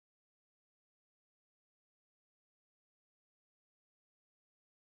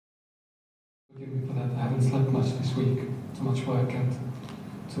Forgive me for that. I haven't slept much this week. Too much work and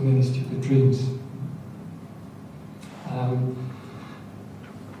too many stupid dreams.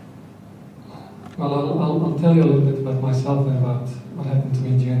 Well, I'll tell you a little bit about myself and about what happened to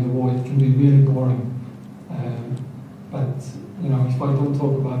me during the war. It can be really boring. But, you know, if I don't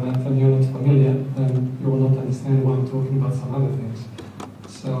talk about that and you're not familiar, then you will not understand why I'm talking about some other things.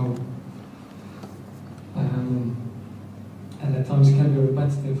 So, and at times it can be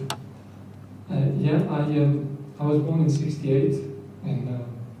repetitive. I was born in '68 in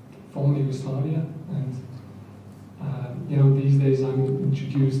former Yugoslavia, and you know, these days I'm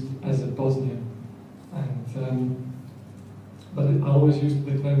introduced as a Bosnian, and but I always used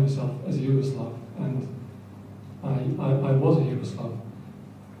to declare myself as a Yugoslav, and I was a Yugoslav.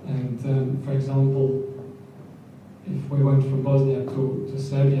 And for example, if we went from Bosnia to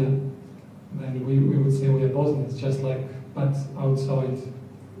Serbia, then we would say we are Bosnians, just like, but outside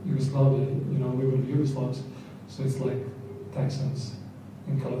Yugoslavia, you know, we were Yugoslavs, so it's like Texans.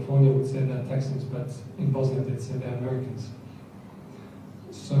 In California would say they're Texans, but in Bosnia they'd say they're Americans.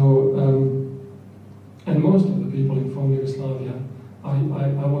 So, and most of the people in former Yugoslavia, I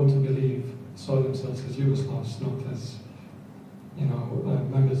want to believe, saw themselves as Yugoslavs, not as, you know,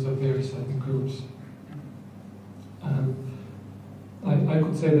 members of various ethnic groups. I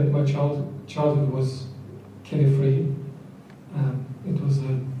could say that my childhood was carefree. It was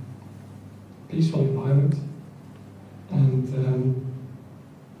a peaceful environment, and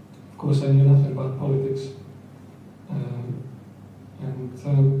of course I knew nothing about politics.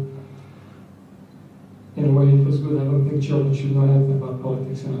 In a way it was good. I don't think children should know anything about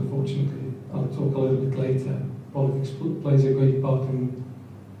politics, and unfortunately, I'll talk a little bit later, politics plays a great part in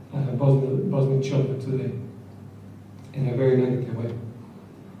Bosnian children today, in a very negative way.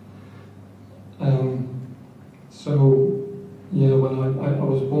 So, yeah, when I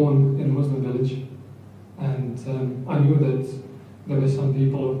was born in a Muslim village, and I knew that there were some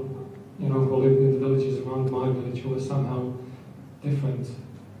people, you know, who lived in the villages around my village who were somehow different.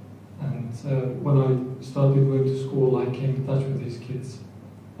 And when I started going to school, I came in touch with these kids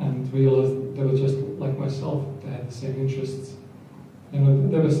and realized they were just like myself. They had the same interests. You know,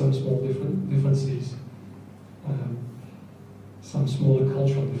 there were some small differences, some smaller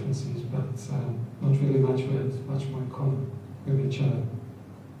cultural differences, but not really much. We had much more in common with each other.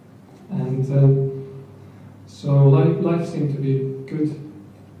 And so life seemed to be good.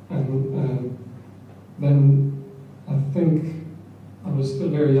 And then I think I was still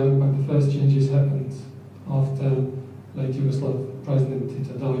very young, but the first changes happened after late Yugoslav President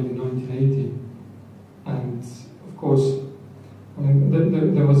Tito died in 1980. And of course, I mean,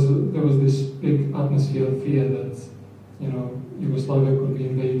 there was this big atmosphere of fear that, you know, Yugoslavia could be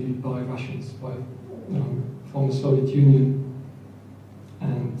invaded by Russians, by, you know, former Soviet Union.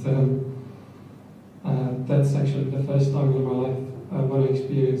 And that's actually the first time in my life when I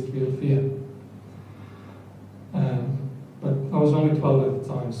experienced real fear. But I was only 12 at the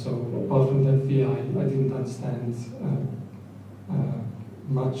time, so apart from that fear, I didn't understand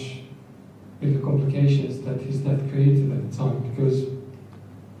much bigger complications that his death created at the time, because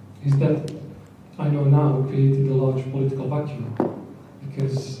his death, I know now, created a large political vacuum,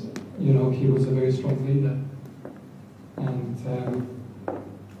 because, you know, he was a very strong leader, and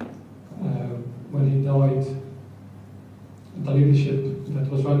when he died, the leadership that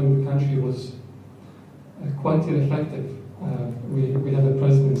was running the country was quite ineffective. We had a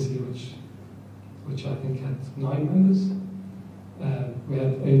presidency which I think had 9 members. We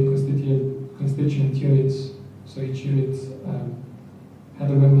had 8 constituent units, so each unit had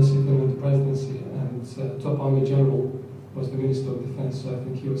a member sitting on the presidency, and top army general was the Minister of Defense, so I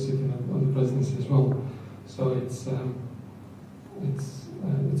think he was sitting on the presidency as well. So it's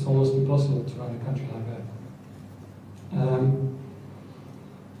almost impossible to run a country like that.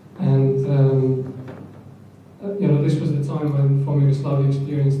 You know, this was the time when former Yugoslavia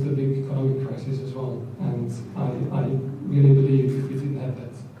experienced a big economic crisis as well, and I really believe if we didn't have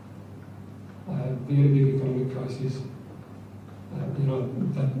that really big economic crisis, you know,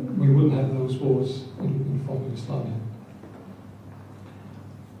 that we wouldn't have those wars in former Yugoslavia.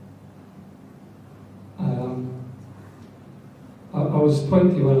 I was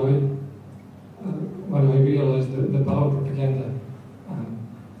 20 when I realized the power of propaganda.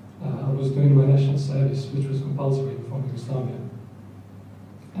 I was doing my national service, which was compulsory in former Yugoslavia.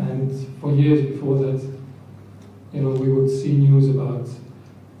 And for years before that, you know, we would see news about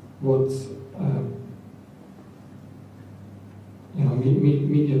what, you know,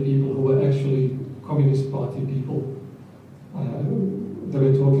 media people who were actually Communist Party people. They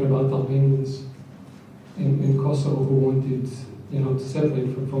were talking about Albanians in Kosovo who wanted, you know, to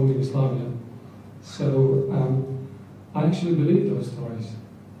separate from Yugoslavia. So I actually believed those stories.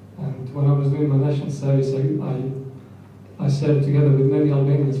 And when I was doing my national service, I served together with many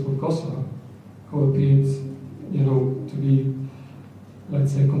Albanians from Kosovo who appeared, to be,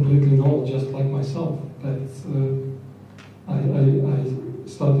 let's say, completely normal, just like myself. But I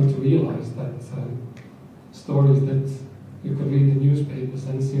started to realize that stories that you could read in newspapers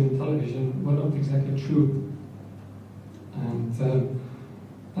and see on television were not exactly true.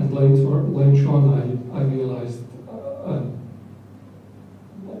 And later on, I realized,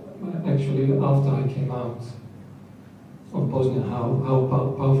 actually, after I came out of Bosnia,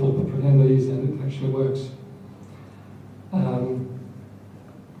 how powerful propaganda is, and it actually works.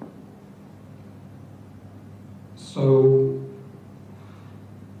 So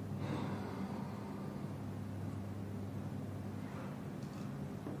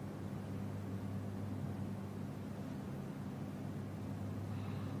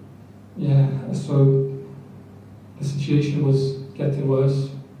the situation was getting worse,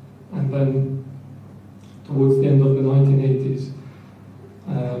 and then towards the end of the 1980s,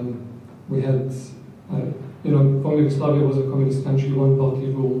 we had, former Yugoslavia was a communist country,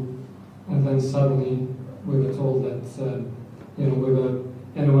 one-party rule, and then suddenly we were told that,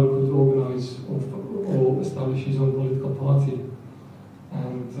 anyone could organize or establish his own political party.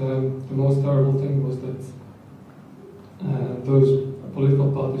 And the most terrible thing was that those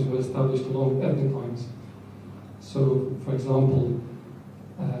political parties were established along with ethnic lines. So, for example,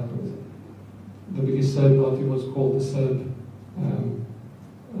 the biggest Serb party was called the Serb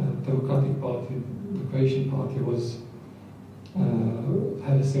Democratic Party. The Croatian party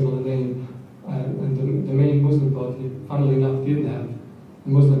had a similar name, and the main Muslim party, funnily enough, didn't have a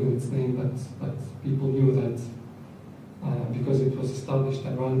Muslim in its name, but people knew that because it was established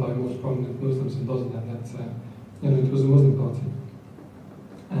and run by most prominent Muslims in Bosnia, that it was a Muslim party.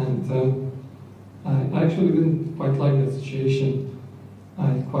 And I actually didn't quite like that situation.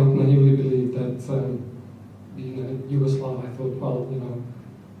 I quite naively believed that being a Yugoslav, I thought, well,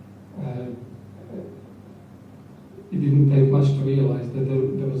 it didn't take much to realize that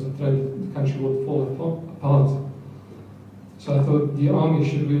there was a threat that the country would fall apart. So I thought the army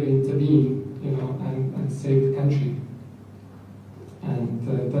should really intervene, and save the country. And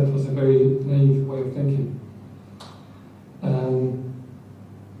that was a very naive way of thinking.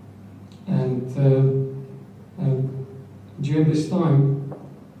 During this time,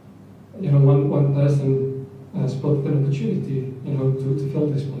 one person spotted an opportunity, to fill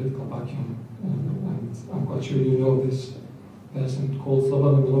this political vacuum. And I'm quite sure you know this person called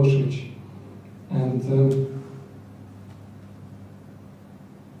Slobodan Milosevic. And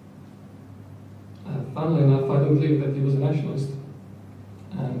funnily enough, I don't believe that he was a nationalist.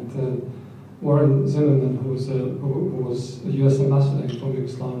 And Warren Zimmerman, who was a US ambassador in former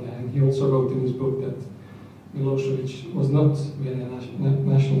Yugoslavia, and he also wrote in his book that Milosevic was not really a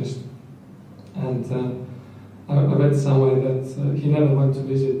nationalist. And I read somewhere that he never went to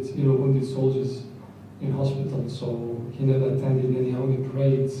visit, wounded soldiers in hospitals, so he never attended any army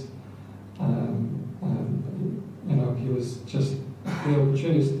parades. He was just the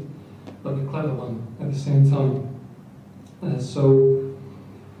opportunist, but a clever one at the same time.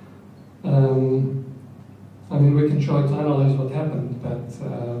 We can try to analyze what happened, but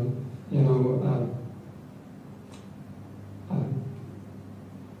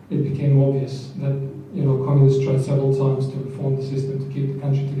it became obvious that communists tried several times to reform the system to keep the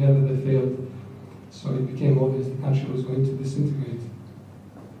country together. They failed, so it became obvious the country was going to disintegrate.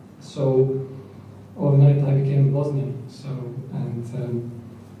 So overnight, I became a Bosnian.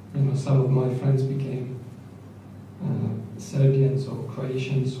 Some of my friends became Serbians or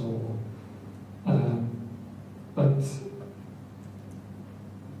Croatians, but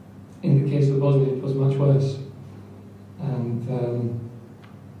in the case of Bosnia, it was much worse. And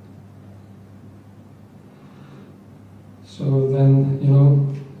so then,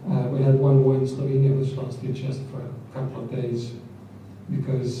 we had one war in Slovenia, which lasted just for a couple of days,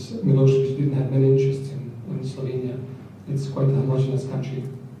 because Milosevic didn't have many interests in Slovenia. It's quite a homogeneous country.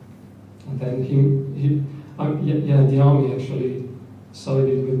 And then the army actually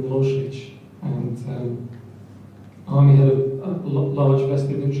sided with Milosevic, and army had a large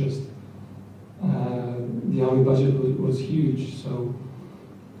vested interest. The army budget was huge, so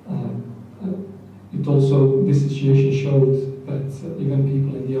this situation showed that even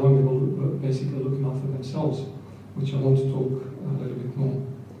people in the army were basically looking after themselves, which I want to talk a little bit more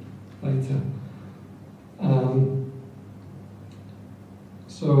later.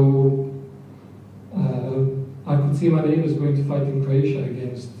 I could see my neighbors going to fight in Croatia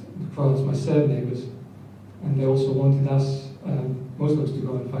against the Croats, my Serb neighbors, and they also wanted us, Muslims to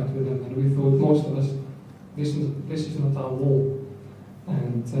go and fight with them, and we thought, most of us, this is not our war.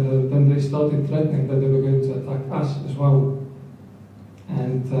 And then they started threatening that they were going to attack us as well.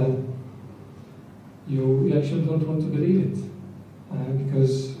 And you actually don't want to believe it,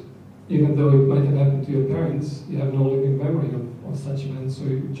 because even though it might have happened to your parents, you have no living memory of such events, so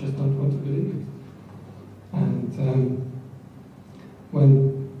you just don't want to believe it. And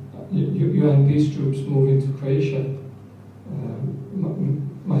when UN peace troops moved into Croatia,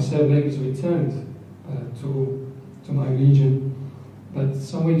 my Serb neighbors returned to my region. But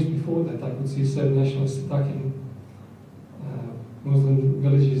some weeks before that, I could see Serb nationalists attacking Muslim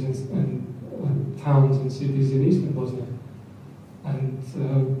villages and towns and cities in eastern Bosnia. And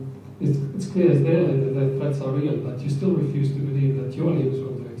it's clear as daylight that the threats are real, but you still refuse to believe that your neighbors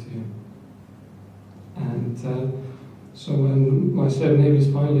will do it to you. And so when my Serb neighbors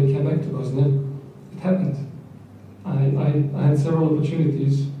finally came back to Bosnia, it happened. I had several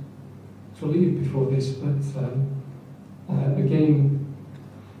opportunities to leave before this, but again,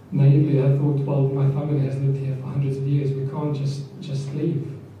 naively, I thought, well, my family has lived here for hundreds of years. We can't just leave.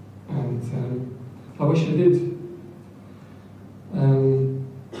 And I wish I did.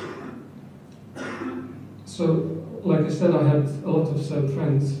 So, like I said, I had a lot of Serb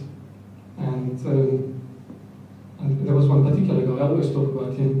friends, and there was one particular guy. I always talk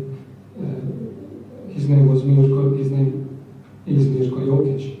about him. His name was Mirko. His name is Mirko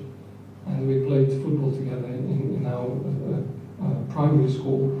Jokic, and we played football together in our primary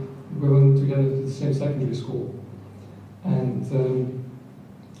school. We went together to the same secondary school, and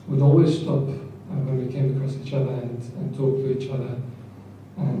we'd always stop when we came across each other and talk to each other,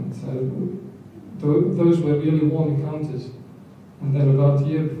 and those were really warm encounters. And then about a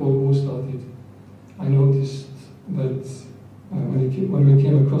year before the war started, I noticed that when we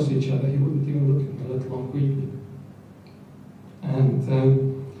came across each other, he wouldn't even look at me, let alone greet me. And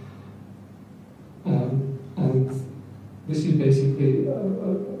this is basically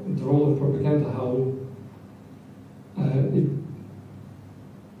the role of propaganda, how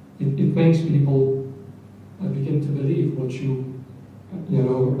it makes people begin to believe what you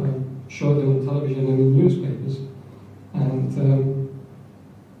show them on television and in newspapers. And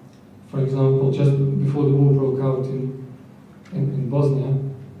for example, just before the war broke out in Bosnia,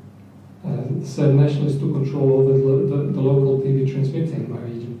 the Serb nationalists took control over the local TV transmitting in my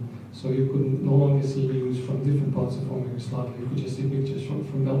region. So you could no longer see news from different parts of former Yugoslavia. You could just see pictures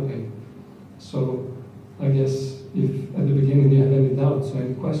from Belgrade. So I guess if at the beginning you had any doubts or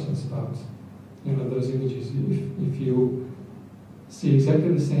any questions about those images, if you see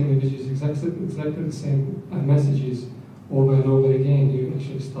exactly the same images, exactly the same messages over and over again, you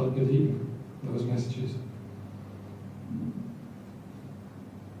actually start believing those messages.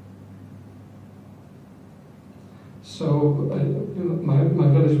 So my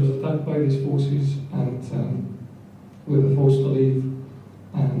village was attacked by these forces, and we were forced to leave,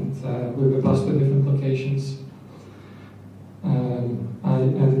 and we were bused to different locations. I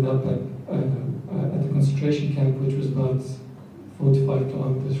ended up at a concentration camp, which was about 45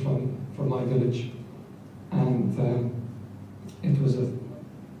 kilometers from my village, and it was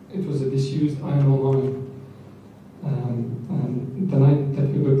a disused iron ore mine. And the night that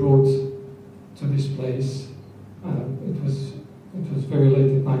we were brought to this place, it was very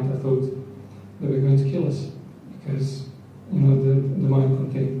late at night. I thought they were going to kill us, because the mine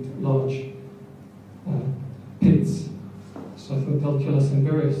contained large pits. So I thought they'll kill us and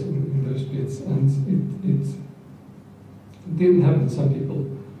bury us in those pits, and it didn't happen. Some people,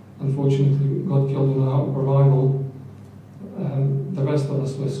 unfortunately, got killed on our arrival. The rest of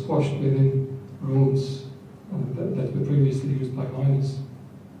us were squashed within rooms that were previously used by miners,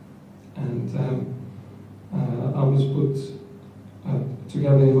 and I was put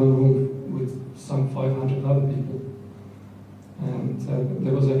together in one room with some 500 other people, and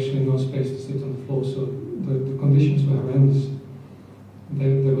there was actually no space to sit on the floor, so the conditions were horrendous.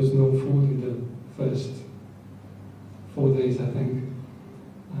 There was no food in the first 4 days, I think,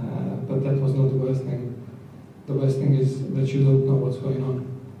 but that was not the worst thing. The worst thing is that you don't know what's going on,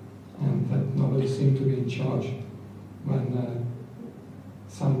 and that nobody seemed to be in charge. When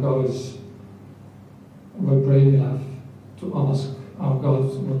some guys were brave enough to ask our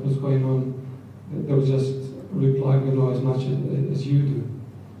gods what was going on, they would just reply, "We know as much as you do."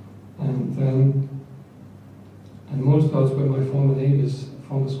 And most gods were my former neighbors,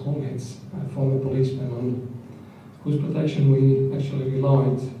 former schoolmates, former policemen, on whose protection we actually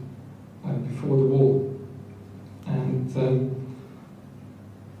relied before the war. And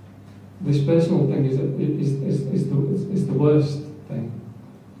this personal thing is the worst thing,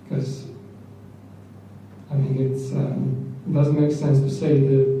 because I mean it's it doesn't make sense to say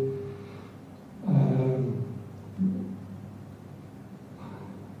that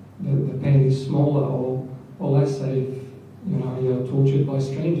the pain is smaller or lesser if you're tortured by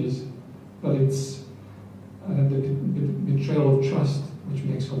strangers, but it's the betrayal of trust which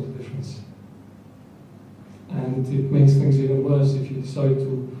makes all the difference. And it makes things even worse if you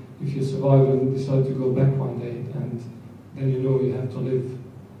survive and decide to go back one day, and then you have to live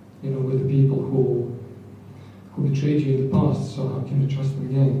with the people who betrayed you in the past, so how can you trust them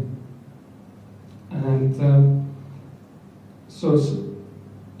again? And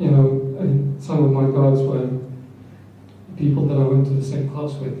some of my guards were people that I went to the same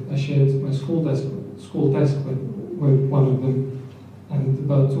class with. I shared my school desk with one of them, and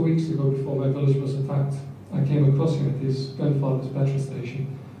about 2 weeks ago, before my village was attacked, I came across him at his grandfather's petrol station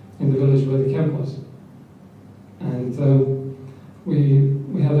in the village where the camp was. And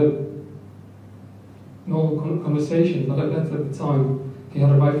we had a normal conversation, but I bet at the time he had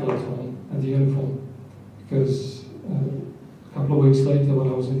a rifle at home and the uniform, because a couple of weeks later when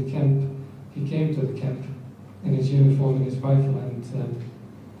I was in the camp, he came to the camp in his uniform and his rifle, and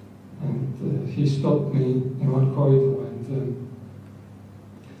he stopped me in one corridor, and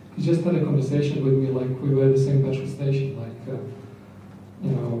he just had a conversation with me like we were at the same petrol station, like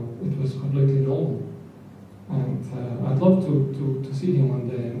it was completely normal. And I'd love to see him one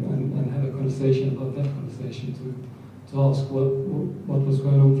day and have a conversation about that conversation, to ask what was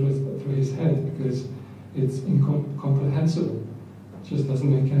going on through his head, because it's incomprehensible. It just doesn't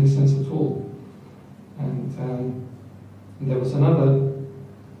make any sense at all. And there was another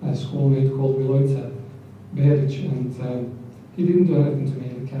schoolmate called Milojca Beric, and he didn't do anything to me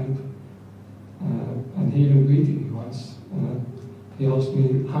in the camp. And he even greeted me once. He asked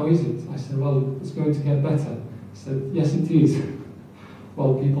me, "How is it?" I said, "Well, it's going to get better." He said, "Yes, it is."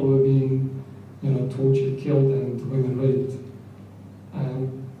 While people were being, tortured, killed, and women raped.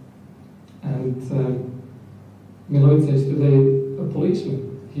 Milojca is today a policeman.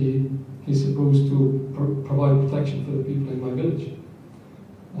 He's supposed to provide protection for the people in my village.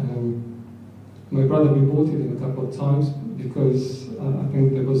 My brother reported him a couple of times because I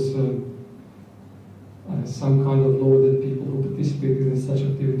think there was some kind of law that people who participated in such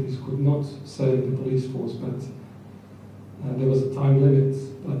activities could not serve the police force, but there was a time limit.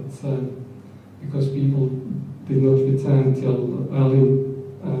 But because people did not return till early,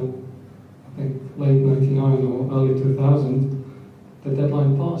 I think late 99 or early 2000, the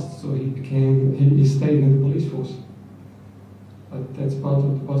deadline passed, so he stayed in the police force. But that's part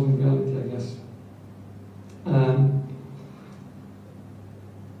of the Bosnian reality, I guess.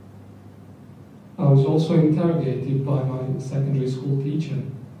 I was also interrogated by my secondary school teacher,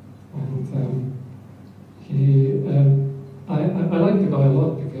 and I liked the guy a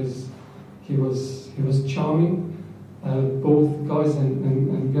lot because he was charming. Both guys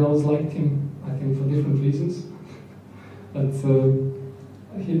and girls liked him, I think, for different reasons. But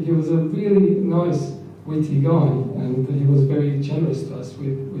he was a really nice, witty guy, and he was very generous to us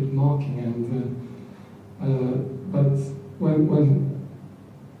with marking. And but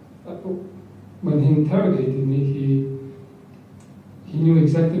when he interrogated me, he knew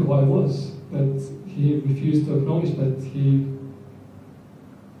exactly who I was, but he refused to acknowledge that he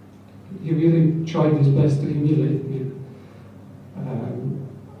really tried his best to humiliate me.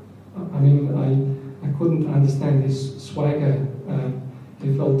 I couldn't understand his swagger. He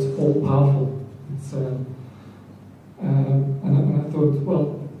felt all-powerful. And I thought, well,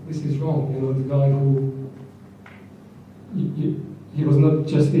 this is wrong. The guy who he was not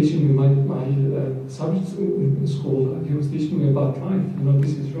just teaching me my subjects in school. He was teaching me about life.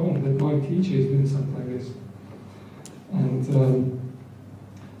 This is wrong. That my teacher is doing something like this. And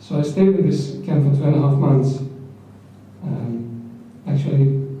so I stayed in this camp for 2.5 months. Actually,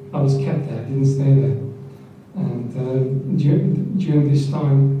 I was kept there. I didn't stay there. And during this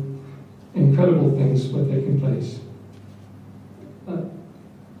time, incredible things were taking place.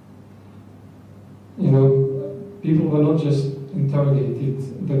 People were not just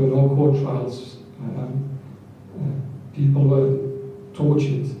interrogated. There were no court trials. People were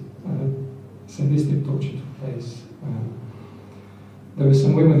tortured. Sadistic torture took place. There were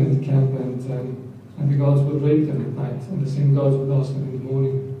some women in the camp, and the guards would rape them at night, and the same guards would ask them in the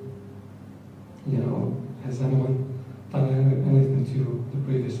morning, has anyone done anything to you the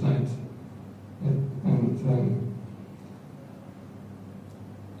previous night?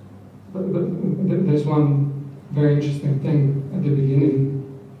 But there's one very interesting thing at the beginning.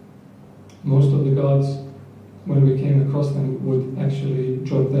 Most of the guards, when we came across them, would actually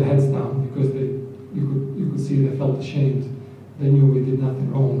drop their heads down because you could see they felt ashamed. They knew we did nothing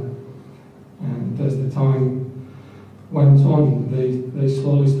wrong. And as the time went on, they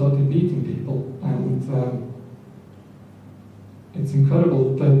slowly started beating people, and it's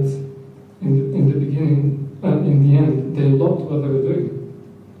incredible that in the beginning, in the end, they loved what they were doing.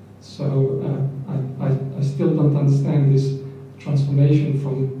 So I still don't understand this transformation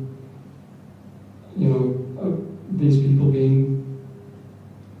from, these people being,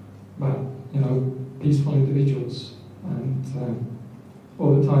 peaceful individuals, and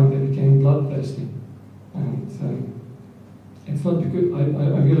over time they became bloodthirsty. And it's not because,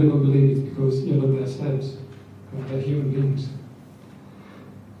 I really don't believe it's because, they're Serbs, they're human beings.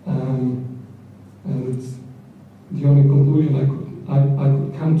 And the only conclusion I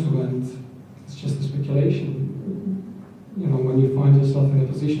could come to, and it's just a speculation, when you find yourself in a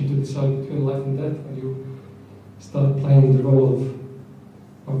position to decide between life and death, when you start playing the role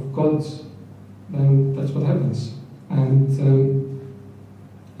of gods, then that's what happens. And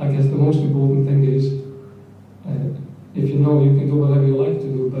I guess the most important thing is, if you know you can do whatever you like to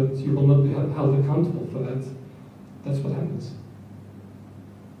do, but you will not be held accountable for that, that's what happens.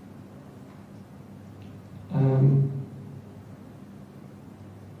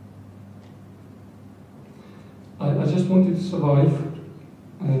 I just wanted to survive.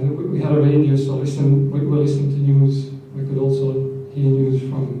 We had a radio, so we listened to news. We could also hear news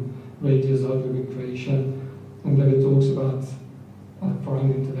from radios out in Croatia, and there were talks about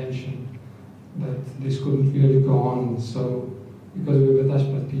foreign intervention, that this couldn't really go on. So, because we were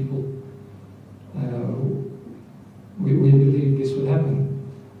desperate people, we believed this would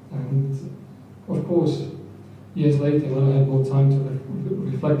happen. And of course, years later, when I had more time to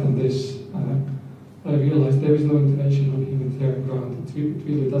reflect on this, I realized there is no intervention on humanitarian ground. It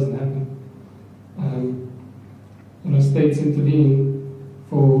really doesn't happen. States intervene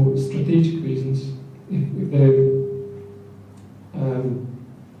for strategic reasons. If their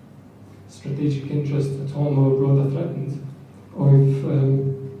strategic interests at home or abroad are threatened, or if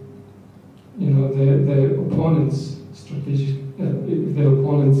their opponents' if their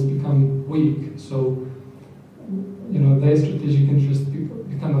opponents become weak, so their strategic interests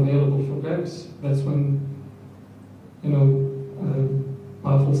become available for grabs. That's when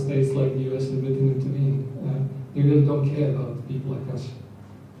powerful states like the US and Britain intervene. They really don't care about people like us,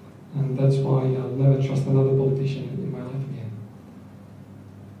 and that's why I'll never trust another politician in my life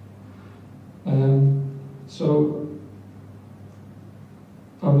again. So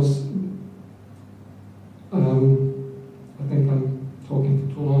I was. I think I'm talking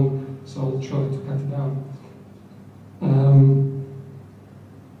for too long, so I'll try to cut it down.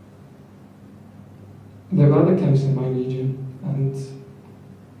 There are other camps in my region, and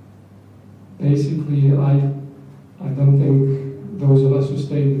basically I don't think those of us who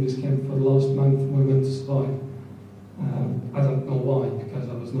stayed in this camp for the last month were meant to survive. I don't know why, because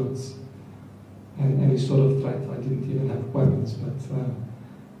I was not any sort of threat. I didn't even have weapons, but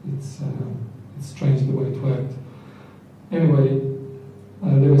it's strange the way it worked. Anyway,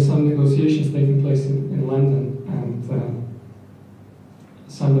 there were some negotiations taking place in London, and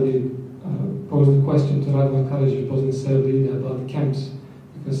somebody posed a question to Radovan Karadzic, who was the Serb leader, about the camps,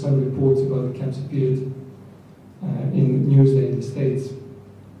 because some reports about the camps appeared in Newsday in the States.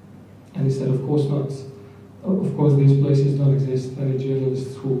 And he said, of course not. Of course these places don't exist. Any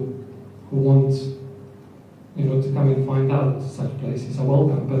journalists who want to come and find out such places are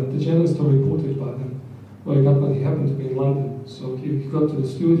welcome, but the journalists who reported about them, well, he happened to be in London, so he got to the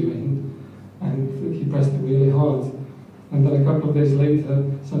studio and he pressed it really hard. And then a couple of days later,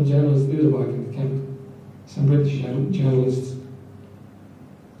 some journalists did arrive in the camp, some British journalists,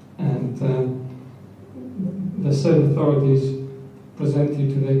 and the Serb authorities presented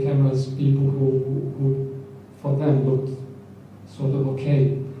to their cameras people who for them looked sort of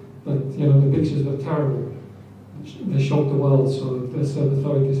okay, but the pictures were terrible. They shocked the world, so the Serb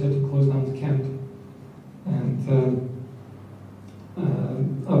authorities had to close down the camp. And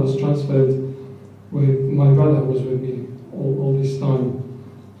I was transferred with my brother, who was with me all this time,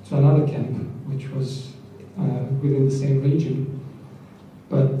 to another camp, which was within the same region.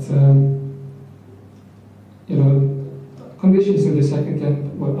 But conditions in the second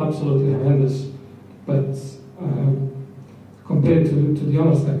camp were absolutely horrendous. But compared to the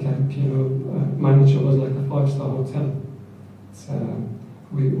Onostar camp, Manjica was like a 5-star hotel.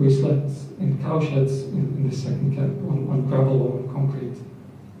 We slept in cow sheds in the second camp on gravel or on concrete,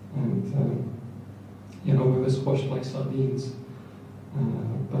 and we were squashed like sardines.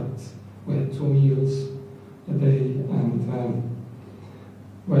 But we had 2 meals a day, and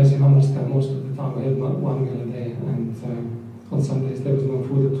whereas in Onostar most of the time we had 1 meal a day, and on some days there was no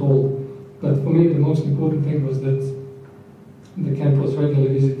food at all. But for me the most important thing was that the camp was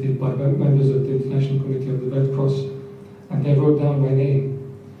regularly visited by members of the International Committee of the Red Cross, and down my name.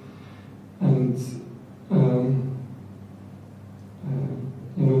 And,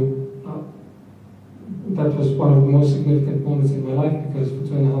 that was one of the most significant moments in my life, because for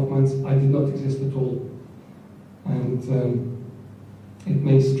 2.5 months I did not exist at all. And it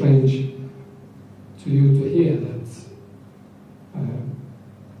may be strange to you to hear that,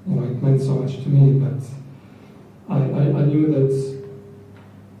 it meant so much to me, but I knew that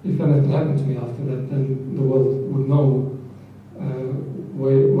if anything happened to me after that, then the world would know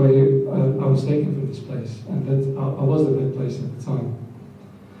where I was taken from this place, and that I was at that place at the time.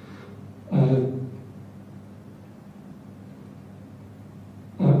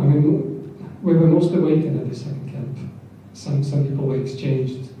 We were mostly waiting at the second camp. Some people were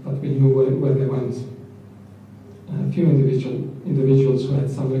exchanged, but we knew where they went. A few individuals who had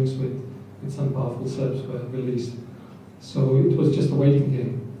some links with some powerful Serbs were released. So it was just a waiting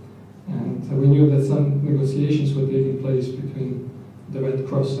game. And we knew that some negotiations were taking place between the Red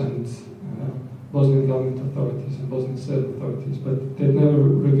Cross and Bosnian government authorities and Bosnian Serb authorities, but they never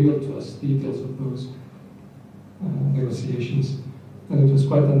revealed to us details of those negotiations. And it was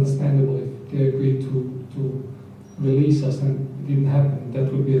quite understandable if they agreed to release us and it didn't happen. That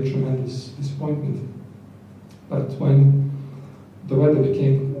would be a tremendous disappointment. But when the weather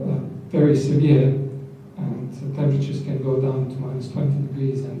became very severe and the temperatures can go down to minus 20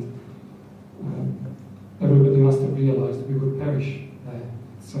 degrees, and everybody must have realized we would perish there.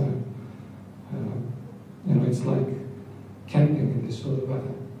 It's, it's like camping in this sort of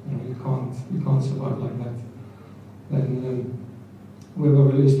weather. You can't survive like that. Then we were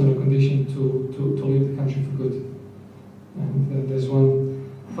released on a condition to leave the country for good. And there's one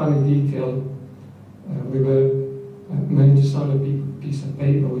funny detail. We were made to sign a piece of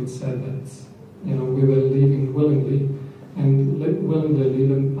paper which said that we were leaving willingly, and willingly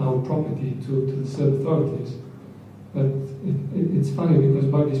leaving our property to the Serb authorities. But it's funny, because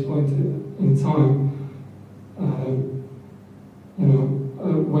by this point in time,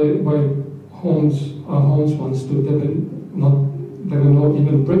 where our homes once stood, there were not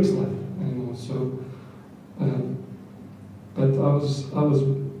even bricks left anymore. So, but I was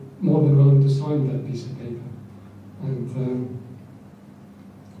more than willing to sign that piece of paper, and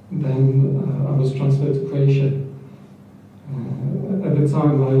then I was transferred to Croatia. At the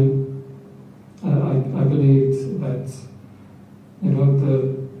time, I believed that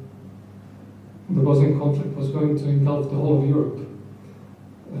the Bosnian conflict was going to engulf the whole of Europe.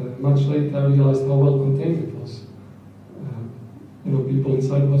 Much later, I realized how well contained it was. People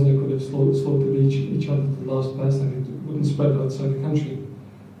inside Bosnia could have slaughtered each other to the last person, and it wouldn't spread outside the country.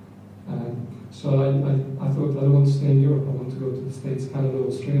 So I thought, I don't want to stay in Europe, I want to go to the States, Canada,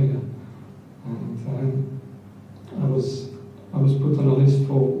 Australia. And I was put on a list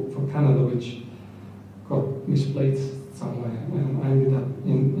for Canada, which got misplaced somewhere, and I ended up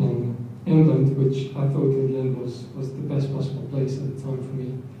in England, which I thought in the end was the best possible place at the time for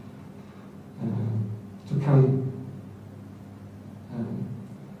me to come.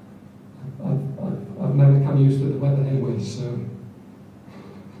 I've never come used to the weather anyway, so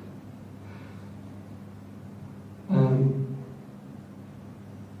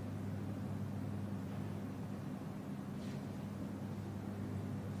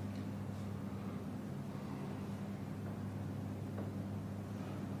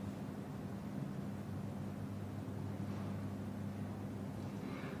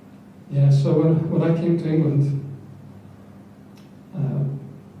so when I came to England,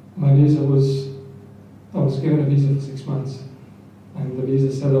 my visa I was given a visa for 6 months, and the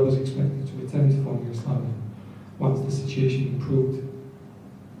visa said I was expected to return to former Yugoslavia once the situation improved.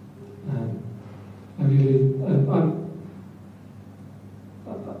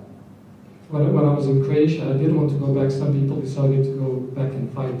 When I was in Croatia, I didn't want to go back. Some people decided to go back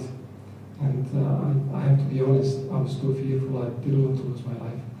and fight, and I have to be honest, I was too fearful. I didn't want to lose my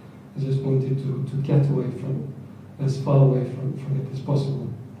life. I just wanted to get away as far away from it as possible.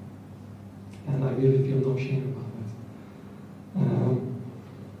 And I really feel no shame about that.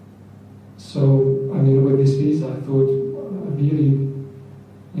 With this visa, I thought, I really,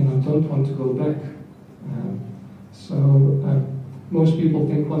 don't want to go back. Most people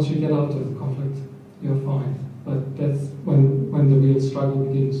think once you get out of the conflict, you're fine. But that's when the real struggle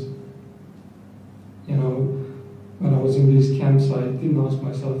begins. When I was in these camps, I didn't ask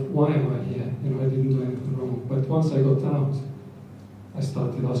myself, why am I here? I didn't do anything wrong. But once I got out, I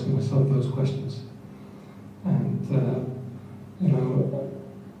started asking myself those questions. And,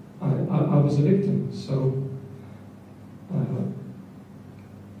 I was a victim, so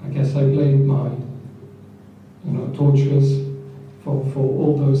I guess I blamed my, torturers for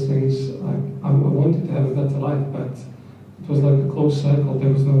all those things. I wanted to have a better life, but it was like a closed circle.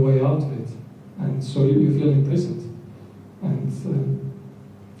 There was no way out of it, and so you feel imprisoned. And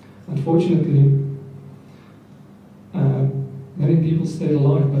unfortunately, many people stayed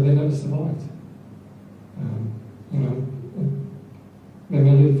alive, but they never survived. You know, they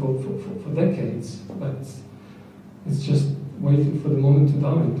may live for decades, but it's just waiting for the moment to die,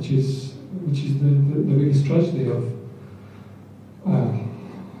 which is the biggest tragedy of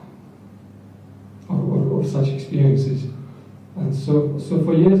such experiences. And so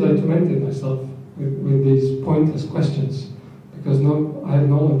for years I tormented myself with these pointless questions, because I had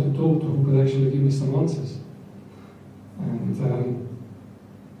no one to talk to who could actually give me some answers. And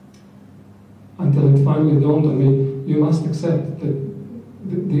until it finally dawned on me, you must accept that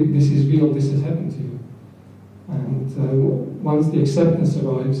this is real, this has happened to you. And once the acceptance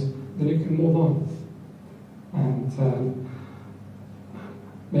arrives, then you can move on. And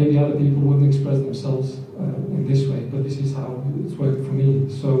maybe other people wouldn't express themselves in this way, but this is how it's worked for me.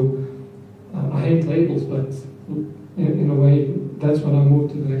 So I hate labels, but in a way, that's when I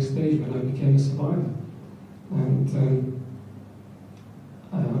moved to the next stage, when I became a survivor. And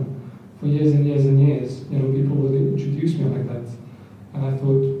for years and years and years, you know, people would introduce me like that, and I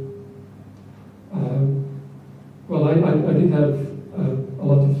thought, well, I did have a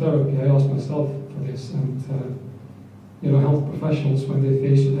lot of therapy. I asked myself for this, and you know, health professionals, when they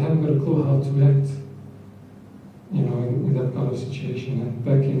face you, they haven't got a clue how to react, you know, in that kind of situation. And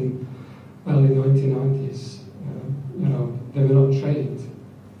back in early 1990s, you know, they were not trained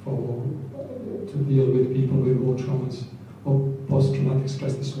to deal with people with war traumas or post-traumatic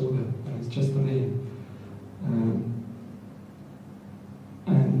stress disorder. It's just a name.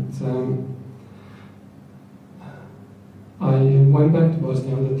 I went back to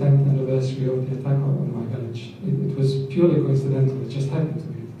Bosnia on the 10th anniversary of the attack on my village. It was purely coincidental. It just happened to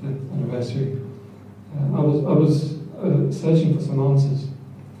be the 10th anniversary. I was searching for some answers.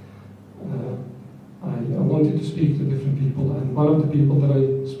 I wanted to speak to different people, and one of the people that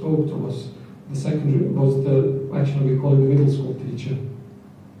I spoke to was actually we call him the middle school teacher,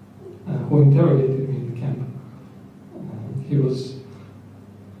 who interrogated me in the camp. He was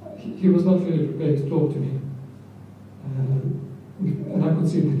not really prepared to talk to me, and I could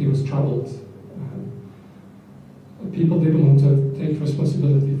see that he was troubled. People didn't want to take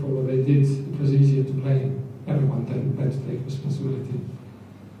responsibility for what they did. It was easier to blame everyone than to take responsibility.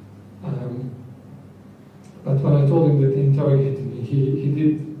 But when I told him that he interrogated me, he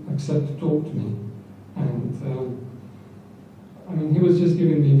did accept to talk to me. And I mean, he was just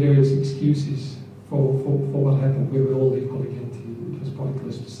giving me various excuses for what happened. We were all equally guilty. It was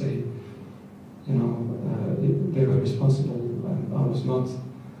pointless to say, you know, they were responsible and I was not.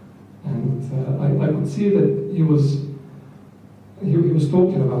 And I could see that he was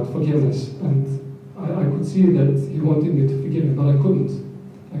talking about forgiveness, and I could see that he wanted me to forgive him, but I couldn't.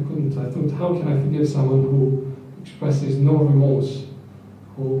 I thought, how can I forgive someone who expresses no remorse,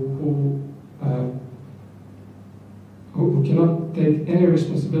 who cannot take any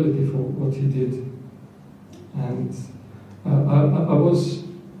responsibility for what he did? And I was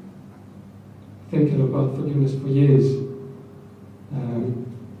thinking about forgiveness for years,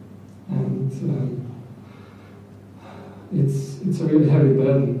 it's a really heavy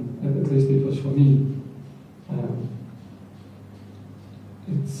burden. At least it was for me.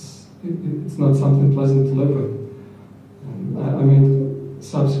 It's not something pleasant to live with. I made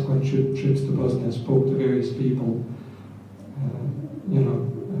subsequent trips to Bosnia, spoke to various people, you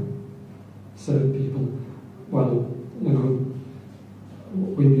know, said people, well, you know,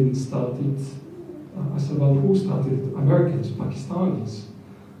 we didn't start it. I said, well, who started it? Americans, Pakistanis,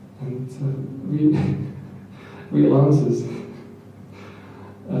 and real answers.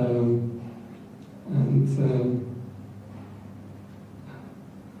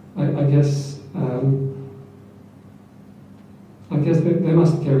 I guess they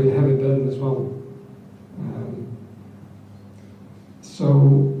must carry a heavy burden as well.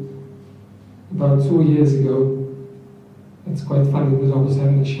 So about 2 years ago, it's quite funny because I was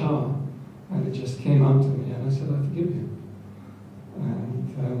having a shower and it just came out to me, and I said, I forgive you.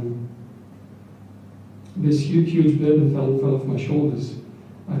 And this huge burden fell off my shoulders.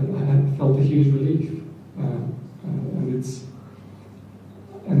 I had felt a huge relief, and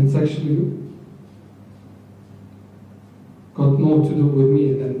it's actually got more to do with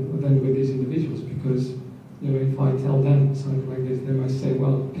me than with these individuals, because, you know, if I tell them something like this, they might say,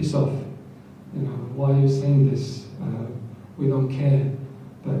 well, piss off, you know, why are you saying this? We don't care.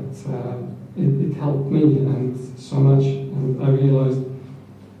 But it helped me and so much, and I realized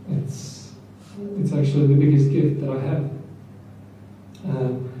it's actually the biggest gift that I have.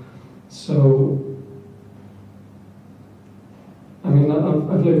 So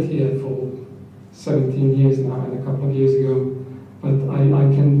lived here for 17 years now, and a couple of years ago, but I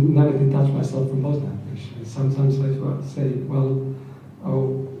can never detach myself from Bosnia, actually. Sometimes I say, well,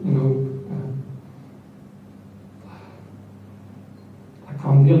 oh, you know, I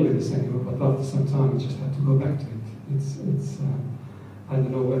can't deal with this anymore, but after some time I just have to go back to it. It's I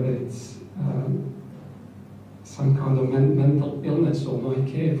don't know whether it's some kind of mental illness or my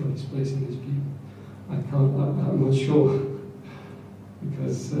care for this place and these people. I'm not sure,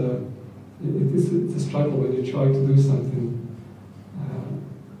 because it's a struggle when you try to do something,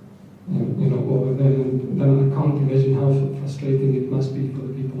 you know, over there, and then I can't imagine how frustrating it must be for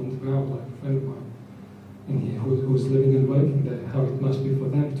the people on the ground, like a friend of mine in here who's living and working there, how it must be for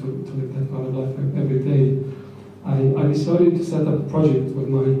them to live that kind of life every day. I decided to set up a project with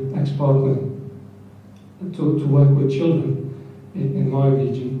my ex-partner to work with children in my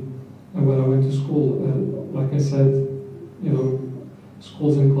region. And when I went to school, like I said, you know,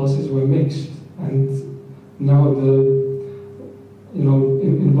 schools and classes were mixed, and now you know,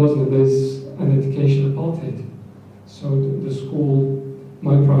 in Bosnia there's an education apartheid. So the school,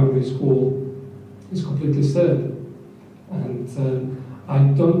 my primary school, is completely Serb, and I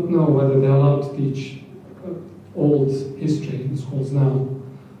don't know whether they're allowed to teach old history in schools now,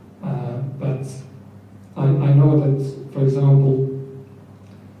 but I know that, for example,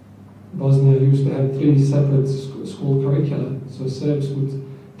 Bosnia used to have 3 separate school curricula. So Serbs would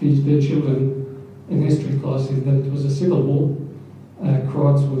teach their children in history classes that it was a civil war.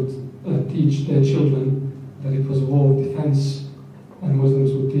 Croats would teach their children that it was a war of defense, and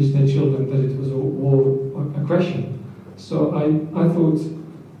Muslims would teach their children that it was a war of aggression. So I thought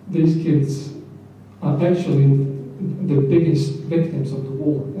these kids are actually the biggest victims of the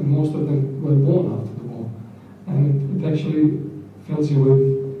war, and most of them were born after the war. And it actually fills you with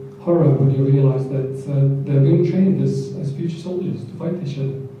horror when you realize that they're being trained as future soldiers to fight each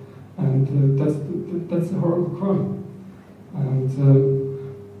other, and that's a horrible crime. And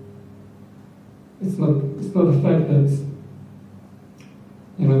it's not a fact that,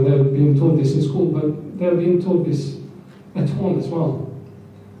 you know, they're being taught this in school, but they're being taught this at home as well.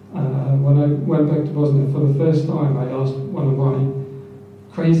 When I went back to Bosnia for the first time, I asked one of my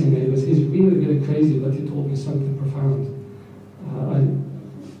crazy neighbors. He's really, really crazy, but he told me something profound.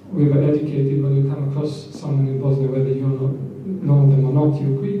 We were educated when you come across someone in Bosnia, whether you know them or not,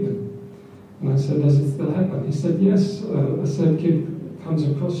 you greet them. And I said, does it still happen? He said, yes, a Serb kid comes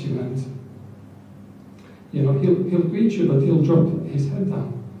across you and, you know, he'll greet you, but he'll drop his head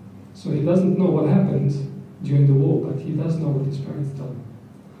down. So he doesn't know what happened during the war, but he does know what his parents told him.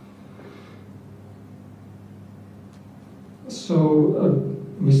 So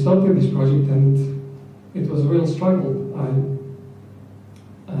we started this project, and it was a real struggle.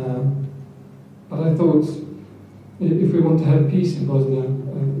 But I thought, if we want to have peace in Bosnia,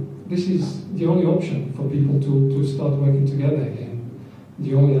 this is the only option for people to start working together again.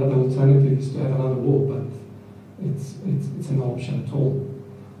 The only other alternative is to have another war, but it's an option at all.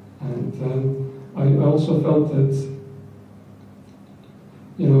 And I also felt that,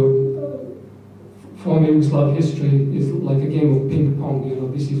 you know, former Yugoslav history is like a game of ping pong. You know,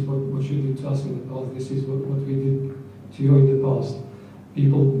 this is what you did to us in the past, this is what we did to you in the past.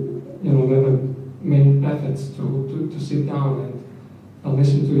 People, you know, never made efforts to sit down and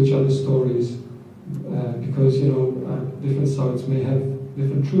listen to each other's stories, because, you know, different sides may have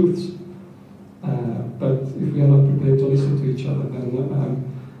different truths, but if we are not prepared to listen to each other, then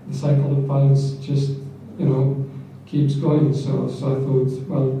the cycle of violence just, you know, keeps going. So I thought,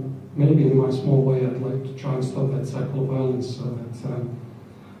 well, maybe in my small way I'd like to try and stop that cycle of violence, so that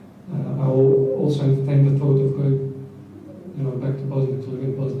I will also entertain the thought of going, you know, back to Bosnia, to live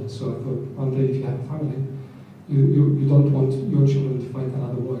in Bosnia. So I thought, one day if you have a family, you don't want your children to fight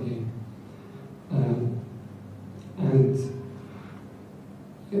another war again. And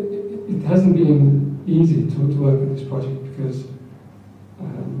it hasn't been easy to work with this project, because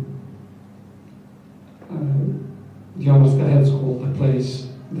Jonas head school, the place,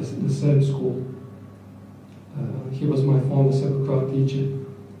 the Serb school, he was my former Serb teacher.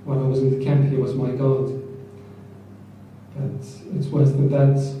 When I was in the camp, he was my guard. But it's worse than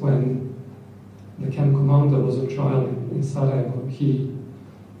that. When the camp commander was on trial in Sarajevo, he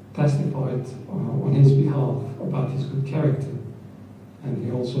testified on his behalf about his good character, and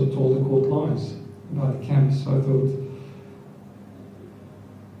he also told the court lies about the camp. So I thought,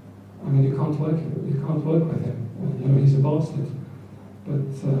 I mean, you can't work with him. You know, he's a bastard. But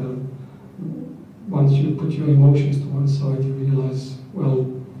once you put your emotions to one side, you realize,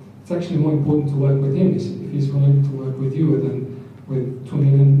 well, it's actually more important to work with him if he's willing to work with you than with 2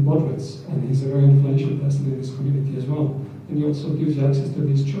 million moderates. And he's a very influential person in this community as well. and he also gives you access to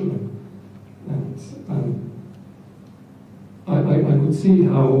these children. And I could see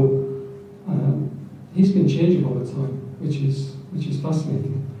how he's been changing over time, which is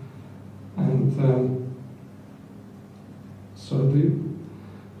fascinating. And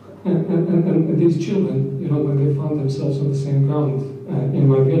and these children, you know, when they found themselves on the same ground in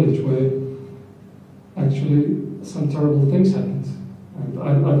my village, where actually some terrible things happened, and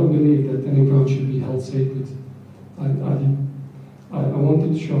I don't believe that any ground should be held sacred. I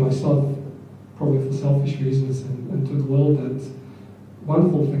wanted to show myself, probably for selfish reasons, and to the world that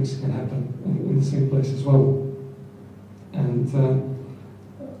wonderful things can happen in the same place as well. And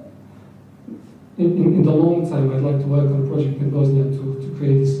in the long time, I'd like to work on a project in Bosnia to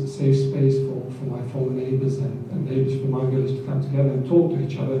create a safe space for my former neighbors and neighbors from my village to come together and talk to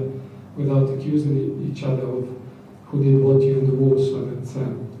each other without accusing each other of who did what during the war, so that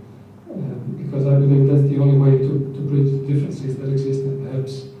because I believe that's the only way to bridge the differences that exist, and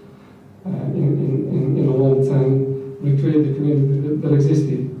perhaps in a long time recreate the community that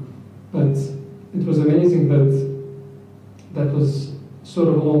existed. But it was amazing that was sort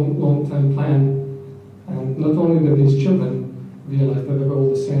of a long-term plan, and not only that these children realized that they were all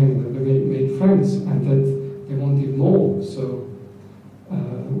the same, that they made friends, and that they wanted more. So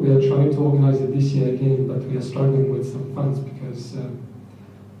we are trying to organize it this year again, but we are struggling with some funds because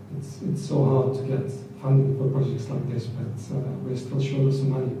it's so hard to get funding for projects like this. But we're still short of some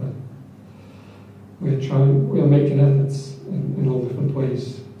money, but we are making efforts in all different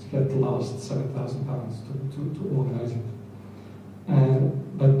ways to get the last £7,000 to organize it.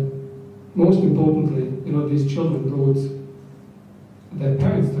 But most importantly, you know, these children brought their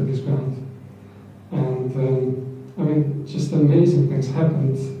parents to this ground, and I mean, just amazing things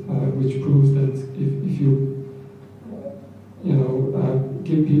happened, which proves that if you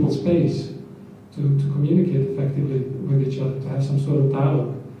give people space to communicate effectively with each other, to have some sort of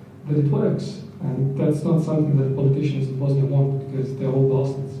dialogue, that it works. And that's not something that politicians in Bosnia want, because they're all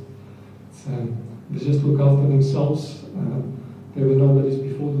bastards. They just look after themselves. They were nobodies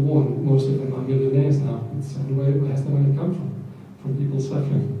before the war, and most of them are millionaires now. And where has the money come from? From people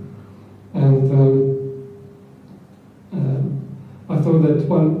suffering. And I thought that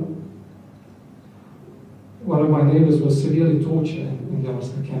one of my neighbors was severely tortured in the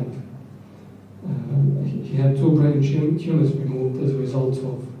Amaska camp. He had 2 brain tumors removed as a result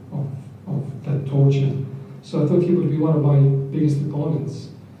of that torture. So I thought he would be one of my biggest opponents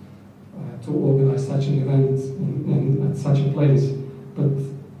to organize such an event at such a place. But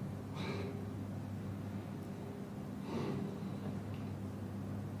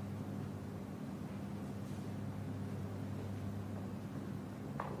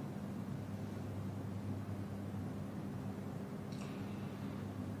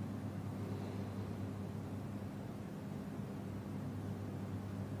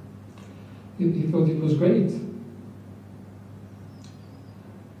he thought it was great.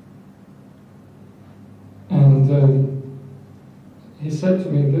 And he said to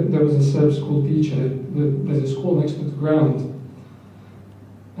me that there was a Serb school teacher, there's a school next to the ground,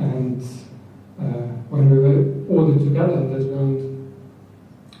 and when we were ordered to gather on that ground,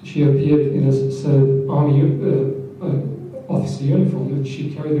 she appeared in a Serb army officer uniform, and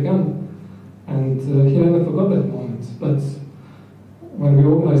she carried a gun. And he never forgot that moment. But when we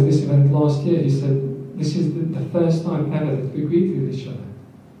organized this event last year, he said, this is the first time ever that we greeted each other.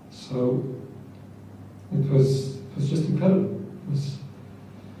 So it was just incredible. It was,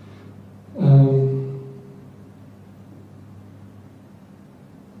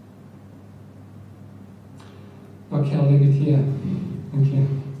 okay, I'll leave it here. Thank you.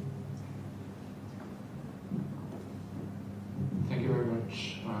 Thank you very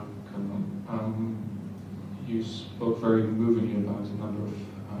much, Colonel. You spoke very movingly about a number of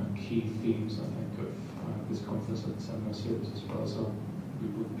key themes, I think, of this conference and seminar series as well. So we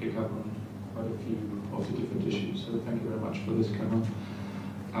will pick up on quite a few of the different issues. So thank you very much for this, Colonel.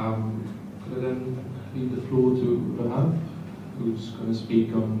 Could I then leave the floor to Rahab, who's going to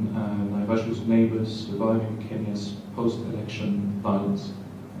speak on Naivashu's neighbors surviving Kenya's post-election violence.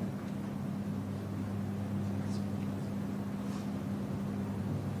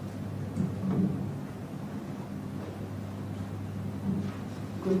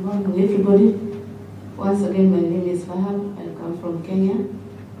 Good morning, everybody. Once again, my name is Rahab. I come from Kenya,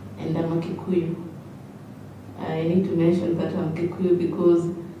 and I'm a Kikuyu. I need to mention that I'm Kikuyu because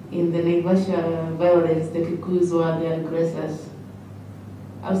in the Naivasha violence, the Kikuyus were the aggressors.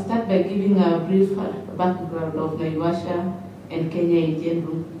 I'll start by giving a brief background of Naivasha and Kenya in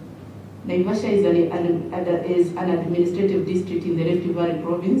general. Naivasha is an administrative district in the Rift Valley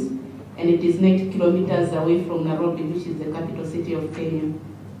province. and it is 90 kilometers away from Nairobi, which is the capital city of Kenya.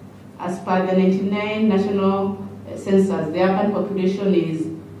 As per the 1999 national census, the urban population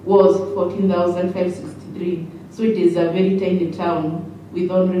was 14,563, so it is a very tiny town with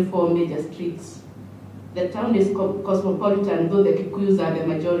only 4 major streets. The town is cosmopolitan, though the Kikuyus are the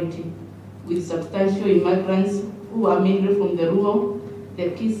majority, with substantial immigrants who are mainly from the Luo,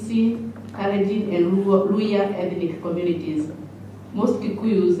 the Kisii, Kalenjin, and Luhya ethnic communities. Most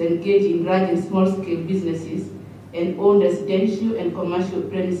Kikuyus engage in large and small-scale businesses and own residential and commercial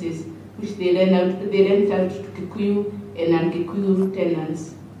premises, which they rent out to Kikuyu and non-Kikuyu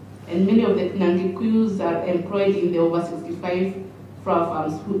tenants. And many of the non-Kikuyus are employed in the over 65 flower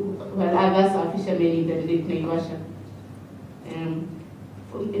farms, while others are fishermen in the Lake Naivasha.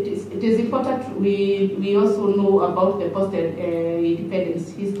 It is important we also know about the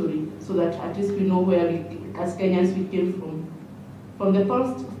post-independence history, so that at least we know where as Kenyans we came from. From the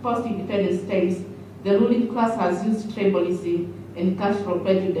post-independence times, the ruling class has used tribalism and cultural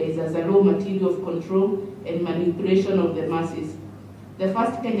prejudice as a raw material of control and manipulation of the masses. The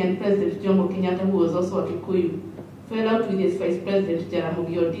first Kenyan president, Jomo Kenyatta, who was also a Kikuyu, fell out with his vice president,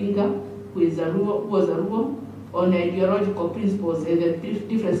 Jaramogi Odinga, who was a Luo, on ideological principles, and the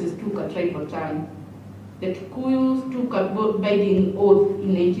differences took a tribal turn. The Kikuyus took a binding oath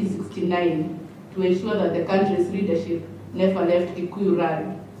in 1969 to ensure that the country's leadership never left Kikuyu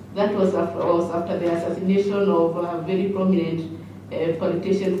land. That was after the assassination of a very prominent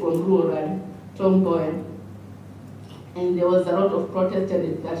politician from Luo, Tom Mboya. And there was a lot of protest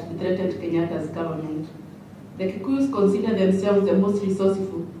that threatened Kenyatta's government. The Kikuyus consider themselves the most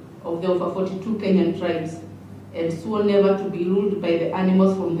resourceful of the over 42 Kenyan tribes, and swore never to be ruled by the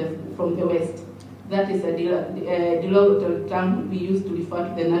animals from the West. That is a derogatory term we use to refer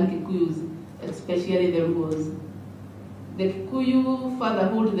to the non-Kikuyus, especially the Luos. The Kikuyu further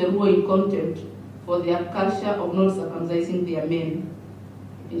hold the Luo in contempt for their culture of not circumcising their men.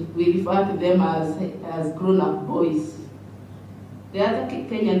 We refer to them as grown-up boys. The other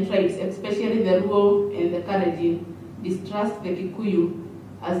Kenyan tribes, especially the Luo and the Kalenjin, distrust the Kikuyu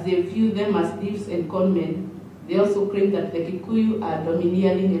as they view them as thieves and conmen. They also claim that the Kikuyu are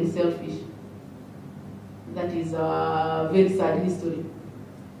domineering and selfish. That is a very sad history.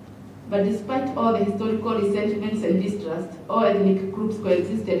 But despite all the historical resentments and distrust, all ethnic groups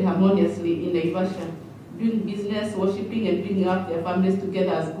coexisted harmoniously in Naivasha, doing business, worshipping, and bringing up their families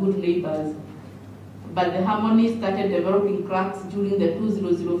together as good neighbors. But the harmony started developing cracks during the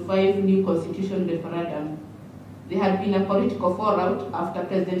 2005 new constitution referendum. There had been a political fallout after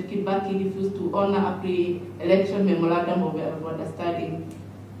President Kibaki refused to honor a pre-election memorandum of understanding.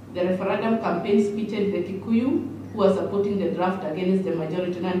 The referendum campaign pitted the Kikuyu, who were supporting the draft, against the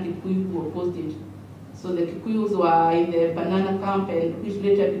majority non-Kikuyu who opposed it. So the Kikuyus were in the banana camp, and which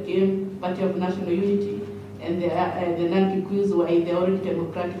later became Party of National Unity, and the non-Kikuyus were in the Orange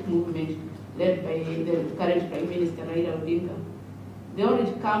Democratic Movement, led by the current Prime Minister Raila Odinga. The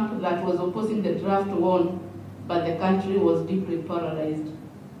Orange camp that was opposing the draft won, but the country was deeply polarized.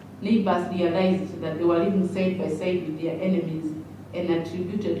 Neighbors realized that they were living side by side with their enemies and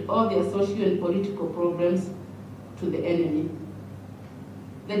attributed all their social and political problems to the enemy.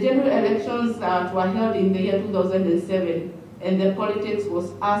 The general elections were held in the year 2007, and the politics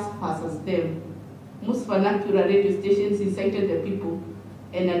was as fast as them. Most vernacular radio stations incited the people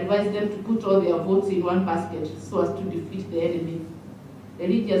and advised them to put all their votes in one basket so as to defeat the enemy.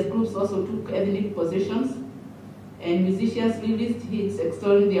 Religious groups also took ethnic possessions, and musicians released hits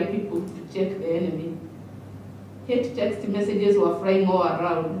extolling their people to check the enemy. Hate text messages were flying all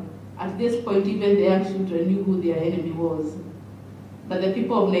around. At this point, even the young children knew who their enemy was. But the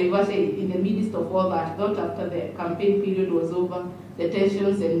people of Naivasha, in the midst of all that, thought after the campaign period was over, the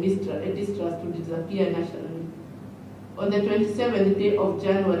tensions and distrust would disappear nationally. On the 27th day of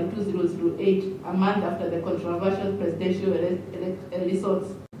January 2008, a month after the controversial presidential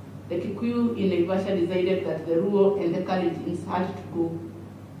results, the Kikuyu in Naivasha decided that the Luo and the Kalenjins had to go.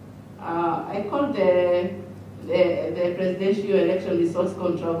 I called the presidential election results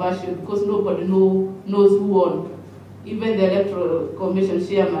controversial because nobody knows who won. Even the Electoral Commission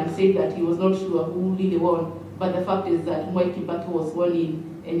chairman said that he was not sure who really won, but the fact is that Mwai Kibaki was sworn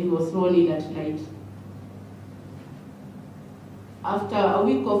in, and he was sworn in at night. After a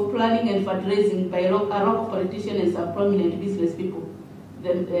week of planning and fundraising by a local politician and some prominent business people,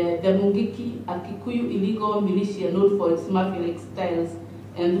 the Mungiki, a Kikuyu illegal militia known for its mafia-like styles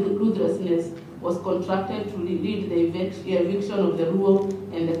and ruthlessness, was contracted to lead the eviction of the Luo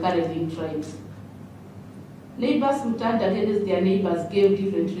and the Kalenjin tribes. Neighbors who turned against their neighbors gave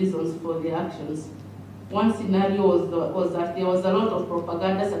different reasons for their actions. One scenario was that there was a lot of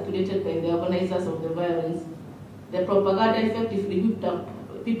propaganda circulated by the organizers of the violence. The propaganda effectively whipped up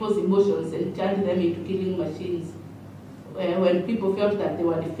people's emotions and turned them into killing machines when people felt that they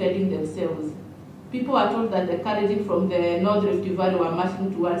were defending themselves. People were told that the Kalenjin from the North Rift Valley were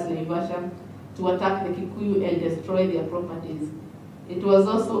marching towards Naivasha to attack the Kikuyu and destroy their properties. It was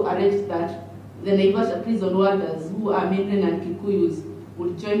also alleged that the Naivasha prison warders, who are mainly non-Kikuyus,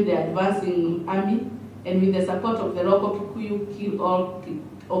 would join the advancing army and with the support of the local Kikuyu, kill all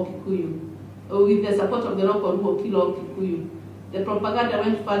Kikuyu. With the support of the local Luo, kill all Kikuyu. The propaganda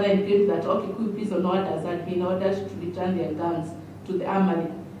went further and claimed that all Kikuyu prison warders had been ordered to return their guns to the armory,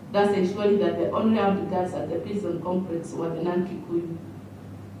 thus ensuring that the only armed guards at the prison complex were the non-Kikuyu.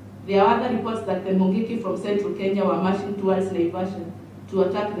 There are other reports that the Mungiki from central Kenya were marching towards Naivasha to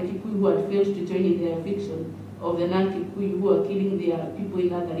attack the Kikuyu who had failed to join in their eviction of the non-Kikuyu who were killing their people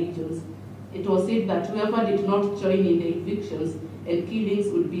in other regions. It was said that whoever did not join in the evictions and killings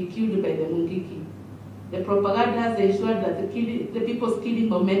would be killed by the Mungiki. The propaganda has ensured that the people's killing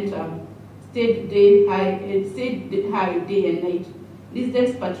momentum stayed high day and night.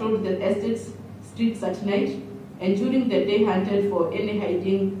 Residents patrolled the estate's streets at night and during the day hunted for any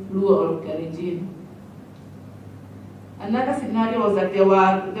hiding Luo or Kalenjin. Another scenario was that there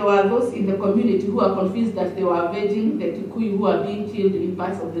were those in the community who are confused that they were avenging the Kikuyu who are being killed in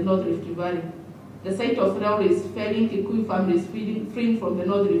parts of the North Rift Valley. The sight of railways felling Kikuyu families freeing from the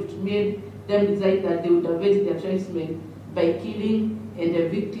North Rift made them decide that they would avenge their tribesmen by killing and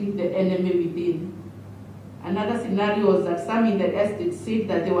evicting the enemy within. Another scenario was that some in the estate said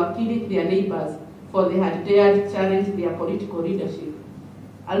that they were killing their neighbors for they had dared challenge their political leadership.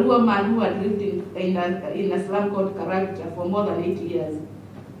 A Luo man who had lived in a slum called Character for more than 8 years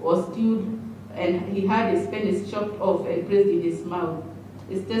was killed and he had his penis chopped off and placed in his mouth.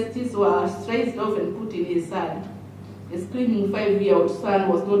 His testes were sliced off and put in his hand. A screaming 5-year-old son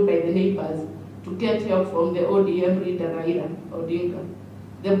was told by the neighbors to get help from the ODM leader Raila Odinga.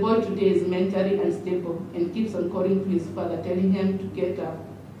 The boy today is mentally unstable and keeps on calling to his father, telling him to get up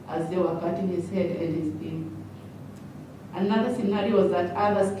as they were cutting his head and his teeth. Another scenario was that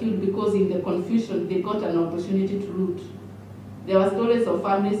others killed because in the confusion they got an opportunity to loot. There were stories of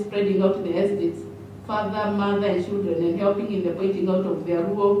families spreading out the estates, father, mother, and children, and helping in the pointing out of their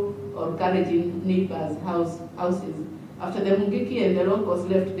Luo or Kalenjin neighbors' houses. After the Mungiki and the locals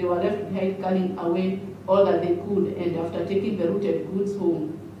left, they were left behind carrying away all that they could, and after taking the looted goods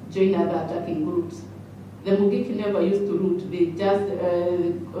home, joined other attacking groups. The Mungiki never used to loot, they just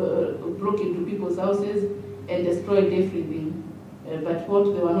broke into people's houses and destroyed everything. But what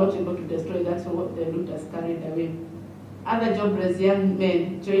they were not able to destroy, that's what the looters carried away. Other jobless young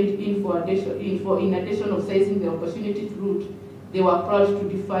men joined in in addition of seizing the opportunity to loot. They were proud to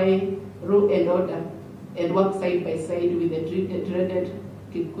defy law and order and work side by side with the dreaded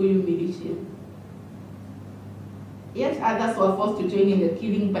Kikuyu militia. Yet others were forced to join in the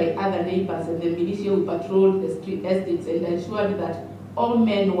killing by other neighbors and the militia who patrolled the street estates and ensured that all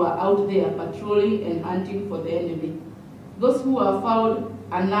men were out there patrolling and hunting for the enemy. Those who were found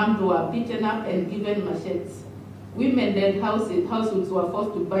unarmed were beaten up and given machetes. Women led households were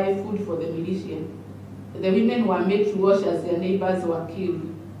forced to buy food for the militia. The women were made to wash as their neighbors were killed.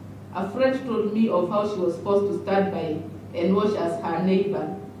 A friend told me of how she was forced to stand by and watch as her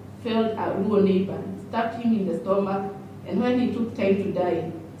neighbor, felled a Luo neighbor, stabbed him in the stomach, and when he took time to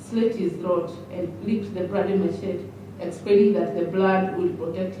die, slit his throat and licked the bloody machete, explaining that the blood would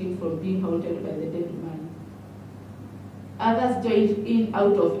protect him from being haunted by the dead man. Others joined in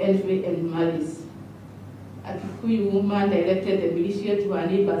out of envy and malice. A Kikuyu woman directed the militia to her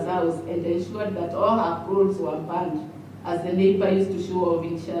neighbor's house and ensured that all her clothes were burned, as the neighbor used to show off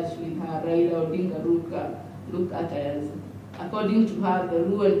in church with her Raila Odinga look attires. According to her, the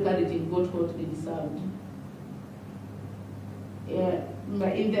Luo and Kalenjin got what they deserved.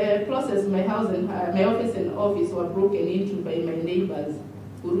 In the process, my office and office were broken into by my neighbors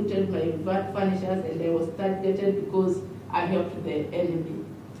who looted my furnitures, and I was targeted because I helped the enemy.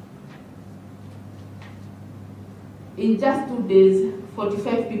 In just 2 days,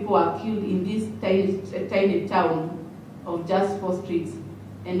 45 people were killed in this tiny town of just 4 streets,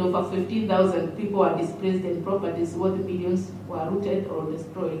 and over 15,000 people were displaced and properties worth millions were looted or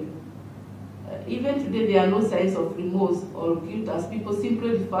destroyed. Even today, there are no signs of remorse or guilt, as people simply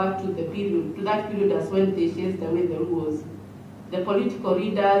refer to that period as when they chased away the Luos. The political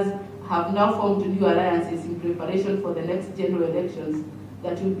leaders have now formed new alliances in preparation for the next general elections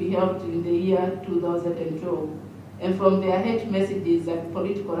that will be held in the year 2012. And from their hate messages and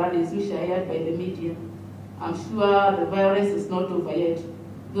political rallies which are aired by the media, I'm sure the violence is not over yet.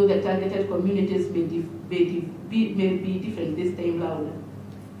 though the targeted communities may be different this time round.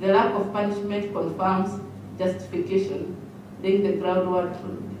 The lack of punishment confirms justification, laying the groundwork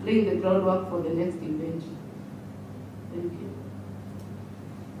for the next event. Thank you.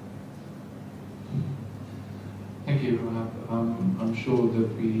 Thank you, Rahab. I'm sure there'll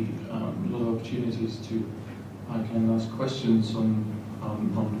be a lot of opportunities to ask questions on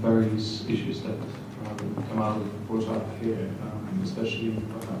various issues that come out of brought up here, especially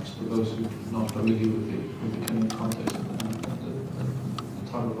perhaps for those who are not familiar with the Kenyan context and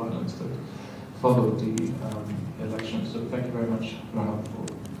the type of violence that followed the election. So thank you very much, Rahab,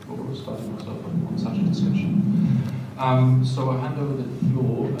 for starting us off on such a discussion. So I'll hand over the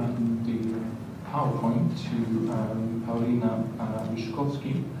floor and the PowerPoint to Paulina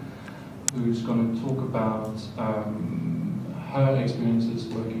Wyszkowski, who's going to talk about her experiences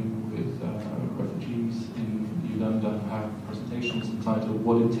working with refugees in Uganda. Her presentation is entitled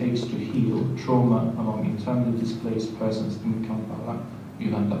 "What It Takes to Heal Trauma Among Internally Displaced Persons in Kampala,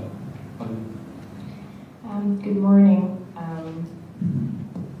 Uganda." Good morning.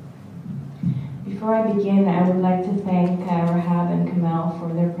 Before I begin, I would like to thank Rahab and Kamal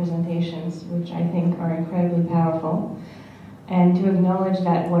for their presentations, which I think are incredibly powerful, and to acknowledge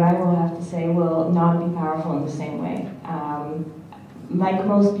that what I will have to say will not be powerful in the same way. Like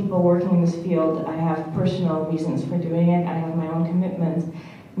most people working in this field, I have personal reasons for doing it. I have my own commitments.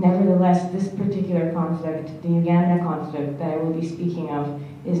 Nevertheless, this particular conflict, the Uganda conflict that I will be speaking of,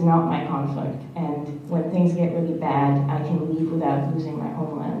 is not my conflict. And when things get really bad, I can leave without losing my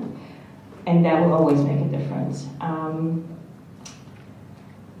homeland. And that will always make a difference.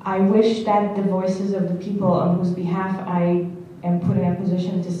 I wish that the voices of the people on whose behalf I am put in a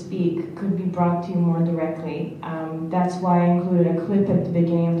position to speak could be brought to you more directly. That's why I included a clip at the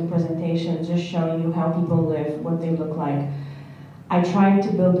beginning of the presentation, just showing you how people live, what they look like. I tried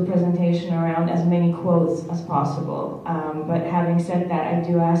to build the presentation around as many quotes as possible, but having said that, I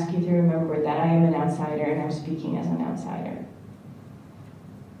do ask you to remember that I am an outsider and I'm speaking as an outsider.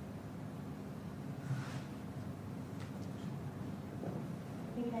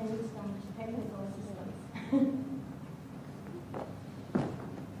 I think I need some technical assistance.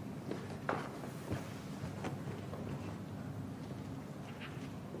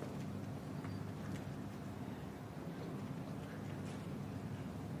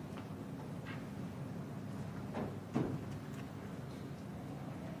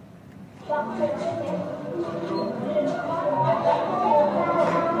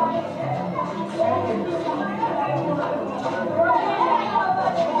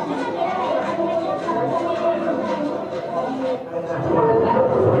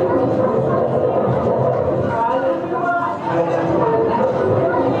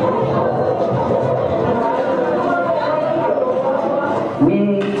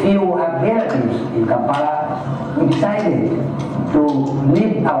 We few have relatives in Kampala who decided to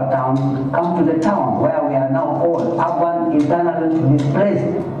leave our town, come to the town where we are now all urban internally displaced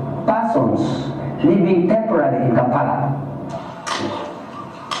persons living temporarily in Kampala.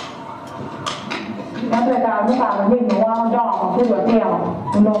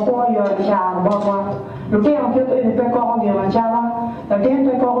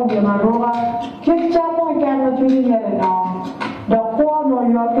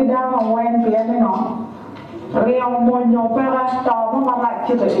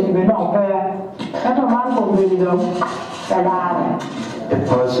 A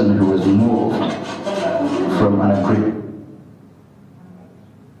person who was moved from an agreement.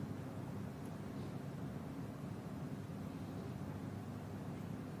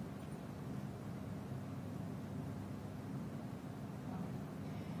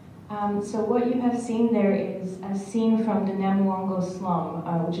 So what you have seen there is a scene from the Namuongo slum,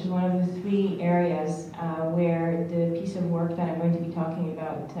 which is one of the 3 areas where the piece of work that I'm going to be talking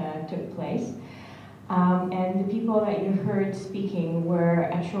about took place. And the people that you heard speaking were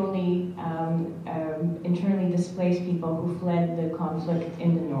actually internally displaced people who fled the conflict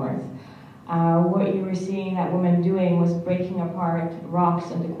in the north. What you were seeing that woman doing was breaking apart rocks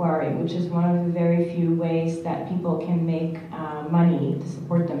in the quarry, which is one of the very few ways that people can make money to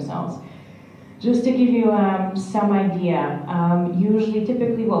support themselves. Just to give you some idea,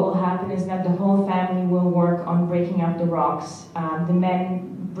 typically what will happen is that the whole family will work on breaking up the rocks. The men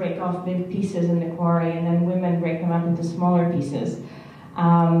break off big pieces in the quarry, and then women break them up into smaller pieces.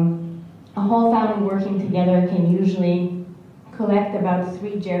 A whole family working together can usually collect about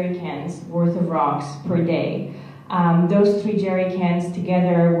 3 jerry cans worth of rocks per day. Those 3 jerry cans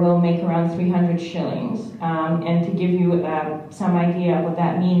together will make around 300 shillings. And to give you some idea of what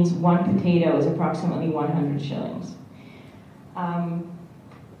that means, 1 potato is approximately 100 shillings.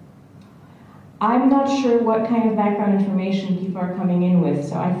 I'm not sure what kind of background information people are coming in with,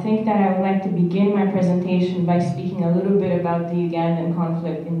 so I think that I would like to begin my presentation by speaking a little bit about the Ugandan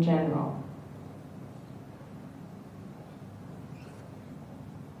conflict in general.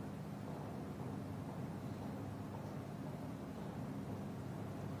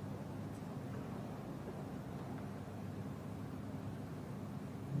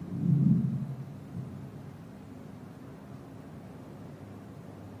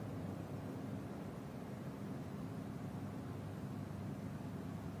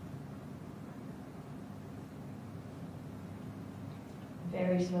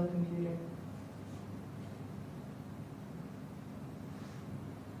 Very slow computer.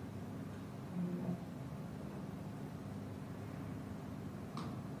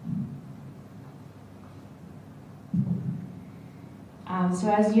 So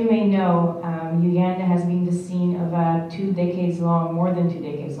as you may know, Uganda has been the scene of a more than 2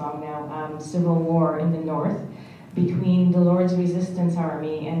 decades long now, civil war in the north between the Lord's Resistance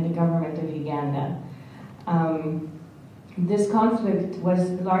Army and the government of Uganda. This conflict was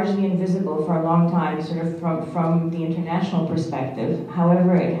largely invisible for a long time, sort of from the international perspective.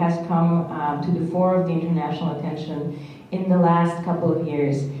 However, it has come to the fore of the international attention in the last couple of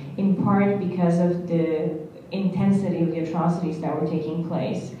years, in part because of the intensity of the atrocities that were taking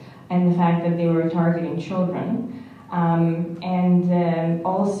place and the fact that they were targeting children, and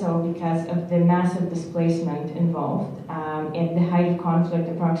also because of the massive displacement involved. At the height of conflict,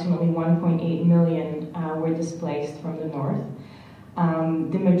 approximately 1.8 million were displaced from the north.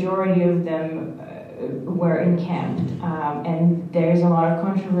 The majority of them were encamped, and there's a lot of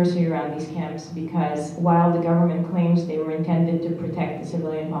controversy around these camps because while the government claims they were intended to protect the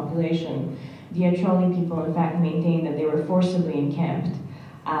civilian population, the Acholi people in fact maintain that they were forcibly encamped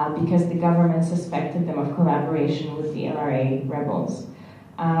because the government suspected them of collaboration with the LRA rebels.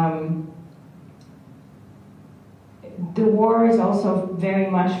 The war is also very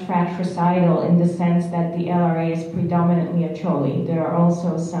much fratricidal in the sense that the LRA is predominantly Acholi. There are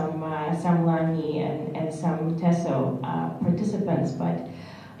also some Lani and some Teso participants, but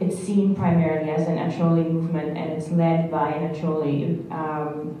it's seen primarily as an Acholi movement, and it's led by an Acholi,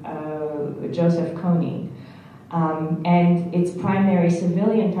 Joseph Kony. And its primary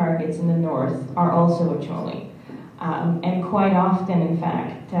civilian targets in the north are also Acholi. And quite often, in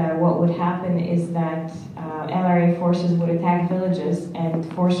fact, what would happen is that LRA forces would attack villages and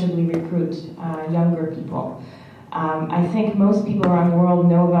forcibly recruit younger people. I think most people around the world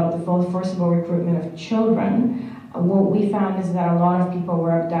know about the forcible recruitment of children. What we found is that a lot of people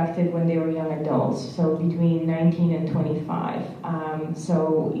were abducted when they were young adults, so between 19 and 25.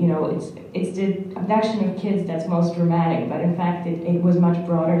 So, you know, it's the abduction of kids that's most dramatic, but in fact it was much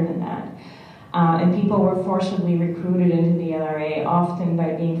broader than that. And people were forcibly recruited into the LRA, often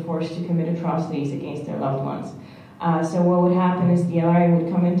by being forced to commit atrocities against their loved ones. So what would happen is the LRA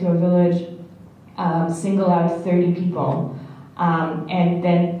would come into a village, single out 30 people, and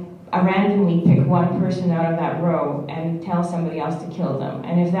then randomly pick one person out of that row and tell somebody else to kill them.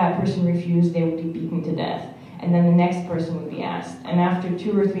 And if that person refused, they would be beaten to death. And then the next person would be asked. And after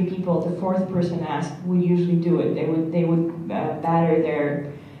 2 or 3 people, the 4th person asked would usually do it. They would batter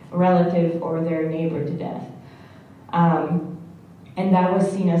their relative or their neighbor to death. And that was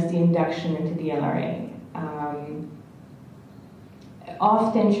seen as the induction into the LRA.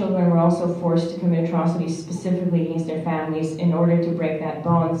 Often children were also forced to commit atrocities specifically against their families in order to break that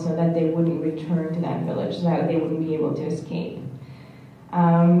bond so that they wouldn't return to that village, so that they wouldn't be able to escape.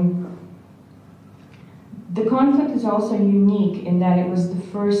 The conflict is also unique in that it was the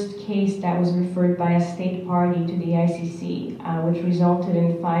first case that was referred by a state party to the ICC, which resulted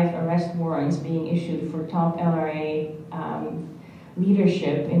in 5 arrest warrants being issued for top LRA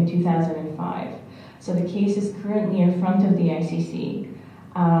leadership in 2005. So the case is currently in front of the ICC.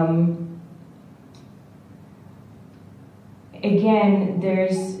 Again,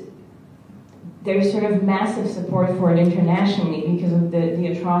 there's sort of massive support for it internationally because of the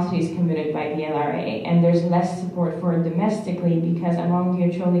atrocities committed by the LRA, and there's less support for it domestically because among the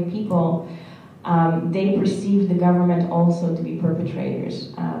Acholi people, they perceive the government also to be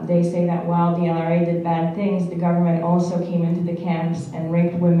perpetrators. They say that while the LRA did bad things, the government also came into the camps and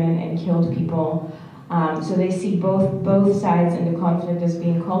raped women and killed people. So they see both sides in the conflict as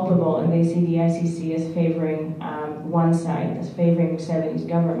being culpable, and they see the ICC as favoring one side, as favoring Museveni's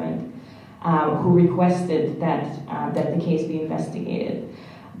government, who requested that the case be investigated.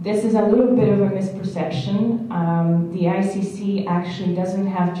 This is a little bit of a misperception. The ICC actually doesn't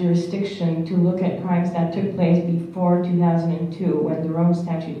have jurisdiction to look at crimes that took place before 2002, when the Rome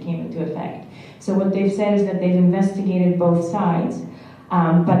Statute came into effect. So what they've said is that they've investigated both sides,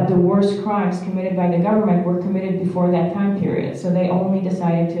 But the worst crimes committed by the government were committed before that time period. So they only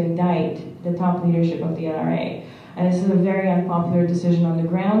decided to indict the top leadership of the LRA. And this is a very unpopular decision on the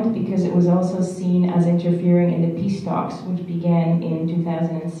ground because it was also seen as interfering in the peace talks, which began in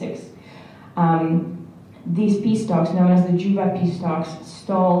 2006. These peace talks, known as the Juba peace talks,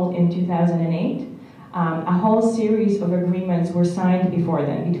 stalled in 2008. A whole series of agreements were signed before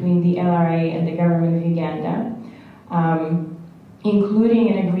then between the LRA and the government of Uganda,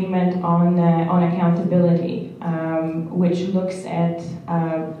 including an agreement on accountability, which looks at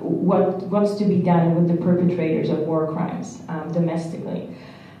what's to be done with the perpetrators of war crimes domestically.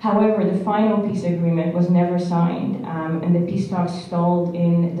 However, the final peace agreement was never signed, and the peace talks stalled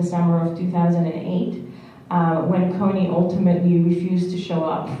in the summer of 2008, when Kony ultimately refused to show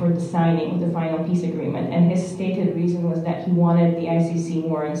up for the signing of the final peace agreement. And his stated reason was that he wanted the ICC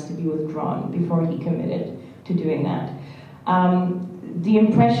warrants to be withdrawn before he committed to doing that. The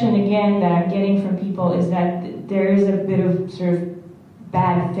impression, again, that I'm getting from people is that there is a bit of sort of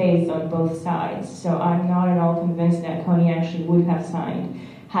bad faith on both sides. So I'm not at all convinced that Kony actually would have signed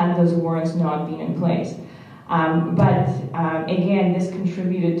had those warrants not been in place. But again, this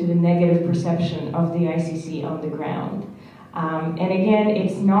contributed to the negative perception of the ICC on the ground. And again,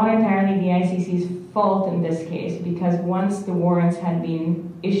 it's not entirely the ICC's fault in this case, because once the warrants had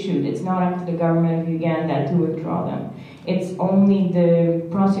been issued, it's not up to the government of Uganda to withdraw them. It's only the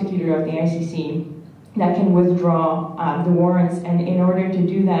prosecutor of the ICC that can withdraw the warrants, and in order to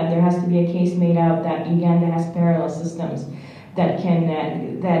do that, there has to be a case made out that Uganda has parallel systems that can,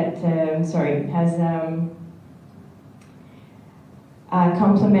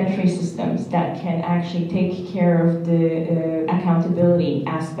 complementary systems that can actually take care of the accountability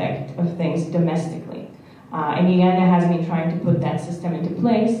aspect of things domestically. And Uganda has been trying to put that system into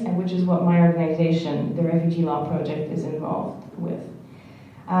place, and which is what my organization, the Refugee Law Project, is involved with.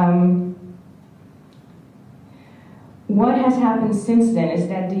 What has happened since then is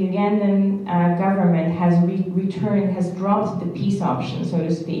that the Ugandan government has dropped the peace option, so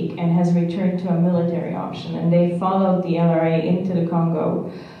to speak, and has returned to a military option. And they followed the LRA into the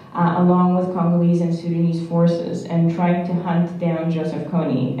Congo, along with Congolese and Sudanese forces, and tried to hunt down Joseph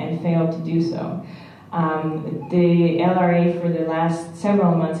Kony and failed to do so. The LRA for the last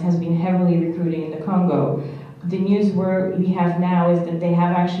several months has been heavily recruiting in the Congo. The news we have now is that they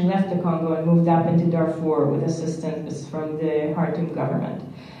have actually left the Congo and moved up into Darfur with assistance from the Khartoum government.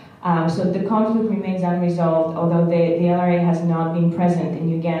 So the conflict remains unresolved, although the LRA has not been present in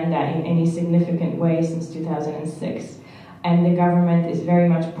Uganda in any significant way since 2006. And the government is very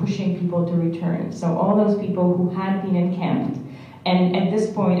much pushing people to return. So all those people who had been encamped, and at this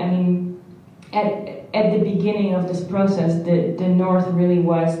point, I mean, at the beginning of this process, the north really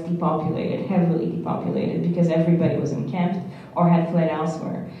was depopulated, heavily depopulated, because everybody was encamped or had fled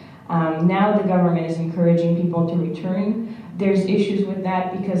elsewhere. Now the government is encouraging people to return. There's issues with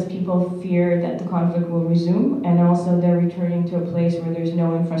that because people fear that the conflict will resume, and also they're returning to a place where there's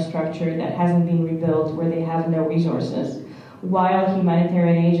no infrastructure, that hasn't been rebuilt, where they have no resources, while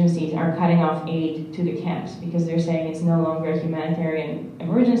humanitarian agencies are cutting off aid to the camps because they're saying it's no longer a humanitarian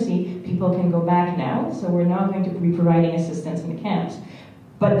emergency, people can go back now, so we're not going to be providing assistance in the camps.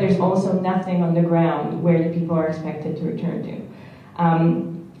 But there's also nothing on the ground where the people are expected to return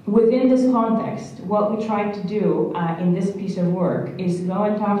to. Within this context, what we tried to do in this piece of work is go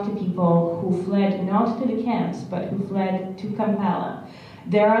and talk to people who fled not to the camps, but who fled to Kampala.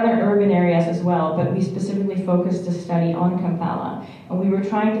 There are other urban areas as well, but we specifically focused the study on Kampala. And we were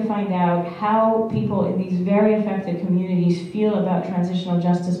trying to find out how people in these very affected communities feel about transitional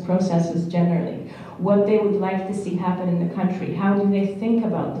justice processes generally, what they would like to see happen in the country, how do they think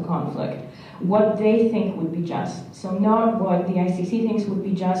about the conflict, what they think would be just. So not what the ICC thinks would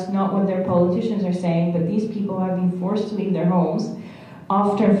be just, not what their politicians are saying, but these people have been forced to leave their homes,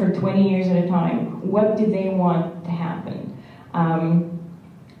 often for 20 years at a time. What do they want to happen?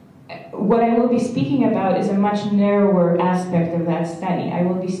 What I will be speaking about is a much narrower aspect of that study. I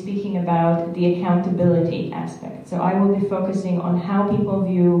will be speaking about the accountability aspect. So I will be focusing on how people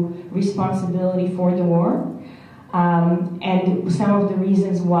view responsibility for the war, and some of the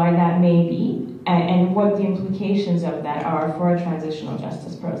reasons why that may be, and what the implications of that are for a transitional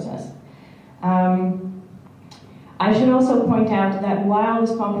justice process. I should also point out that while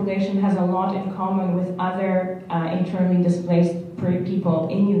this population has a lot in common with other internally displaced people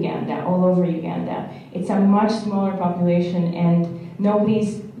in Uganda, all over Uganda, it's a much smaller population, and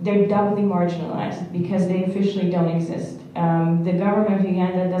they're doubly marginalized because they officially don't exist. The government of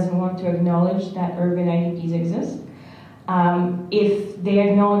Uganda doesn't want to acknowledge that urban IDPs exist. If they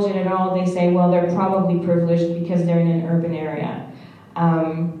acknowledge it at all, they say, well, they're probably privileged because they're in an urban area.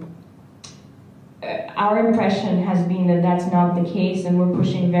 Our impression has been that that's not the case, and we're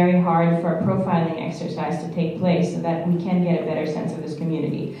pushing very hard for a profiling exercise to take place so that we can get a better sense of this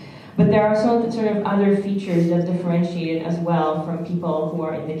community. But there are also sort of other features that differentiate it as well from people who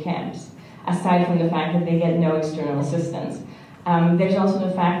are in the camps, aside from the fact that they get no external assistance. There's also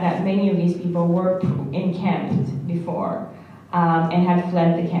the fact that many of these people were encamped before and had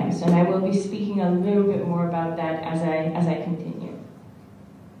fled the camps, and I will be speaking a little bit more about that as I continue.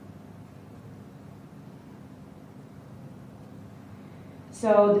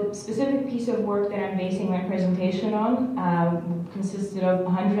 So the specific piece of work that I'm basing my presentation on consisted of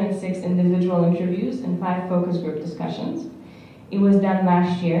 106 individual interviews and 5 focus group discussions. It was done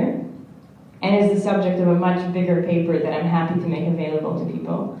last year and is the subject of a much bigger paper that I'm happy to make available to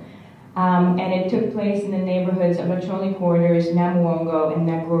people. And it took place in the neighborhoods of Acholi Quarters, Namuongo, and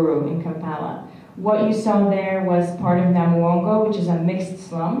Naguru in Kampala. What you saw there was part of Namuongo, which is a mixed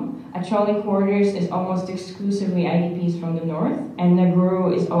slum. Acholi Quarters is almost exclusively IDPs from the north, and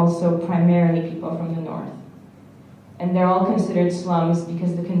Naguru is also primarily people from the north. And they're all considered slums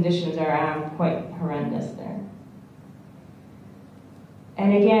because the conditions are quite horrendous there.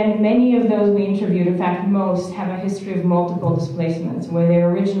 And again, many of those we interviewed, in fact most, have a history of multiple displacements, where they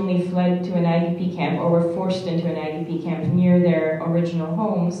originally fled to an IDP camp or were forced into an IDP camp near their original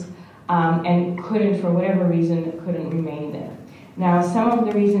homes, and couldn't, for whatever reason, couldn't remain there. Now, some of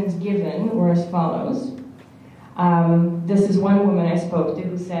the reasons given were as follows. This is one woman I spoke to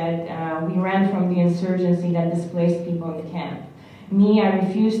who said, we ran from the insurgency that displaced people in the camp. Me, I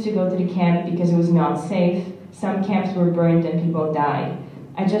refused to go to the camp because it was not safe. Some camps were burned and people died.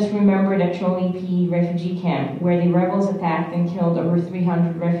 I just remembered Acholi P refugee camp, where the rebels attacked and killed over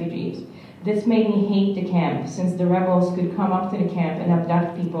 300 refugees. This made me hate the camp, since the rebels could come up to the camp and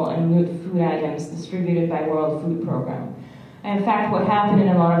abduct people and loot food items distributed by World Food Program. And in fact, what happened in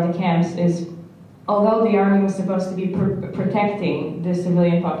a lot of the camps is, although the army was supposed to be protecting the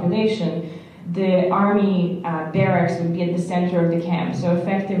civilian population, the army barracks would be at the center of the camp. So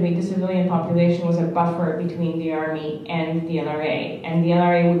effectively, the civilian population was a buffer between the army and the LRA. And the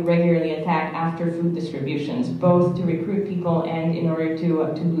LRA would regularly attack after food distributions, both to recruit people and in order to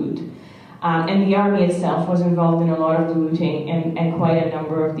loot. And the army itself was involved in a lot of the looting and quite a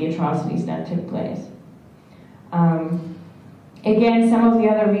number of the atrocities that took place. Again, some of the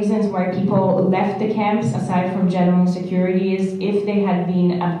other reasons why people left the camps, aside from general insecurity, is if they had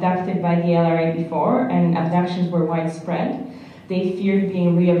been abducted by the LRA before, and abductions were widespread, they feared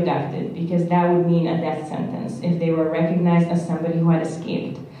being re-abducted, because that would mean a death sentence if they were recognized as somebody who had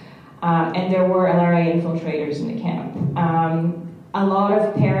escaped. And there were LRA infiltrators in the camp. A lot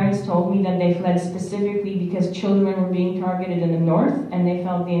of parents told me that they fled specifically because children were being targeted in the north, and they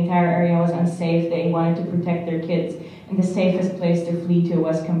felt the entire area was unsafe. They wanted to protect their kids, and the safest place to flee to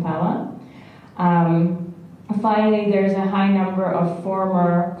was Kampala. Finally, there's a high number of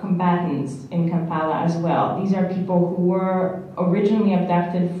former combatants in Kampala as well. These are people who were originally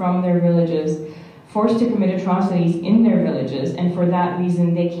abducted from their villages, forced to commit atrocities in their villages, and for that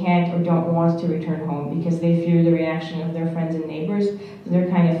reason they can't or don't want to return home because they fear the reaction of their friends and neighbors, so they're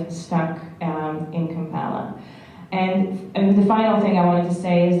kind of stuck in Kampala. And the final thing I wanted to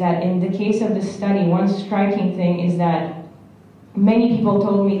say is that in the case of this study, one striking thing is that many people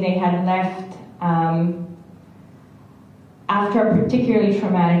told me they had left after a particularly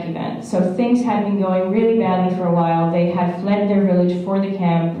traumatic event. So things had been going really badly for a while. They had fled their village for the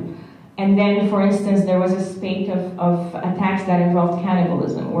camp. And then, for instance, there was a spate of attacks that involved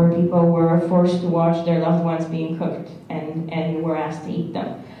cannibalism, where people were forced to watch their loved ones being cooked and were asked to eat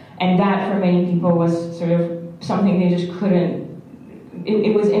them. And that, for many people, was sort of something they just couldn't,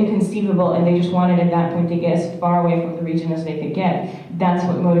 it was inconceivable, and they just wanted at that point to get as far away from the region as they could get. That's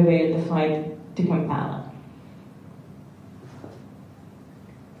what motivated the flight to Kampala.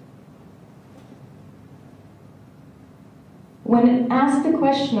 When asked the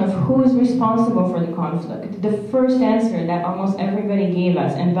question of who is responsible for the conflict, the first answer that almost everybody gave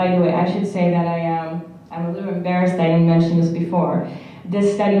us, and by the way, I should say that I'm a little embarrassed I didn't mention this before.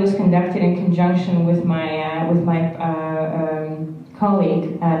 This study was conducted in conjunction with my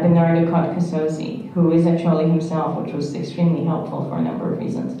colleague, Bernardo Cotcasosi, who is actually himself, which was extremely helpful for a number of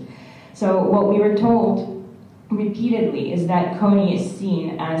reasons. So what we were told repeatedly is that Kony is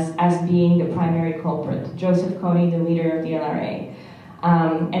seen as being the primary culprit. Joseph Kony, the leader of the LRA.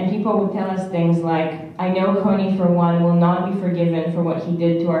 And people would tell us things like, I know Kony, for one, will not be forgiven for what he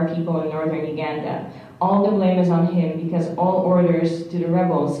did to our people in northern Uganda. All the blame is on him because all orders to the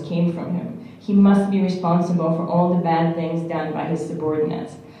rebels came from him. He must be responsible for all the bad things done by his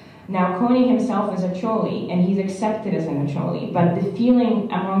subordinates. Now, Kony himself is a Choli, and he's accepted as an Acholi, but the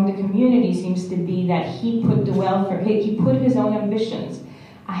feeling among the community seems to be that he put his own ambitions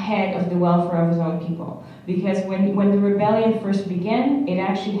ahead of the welfare of his own people. Because when the rebellion first began, it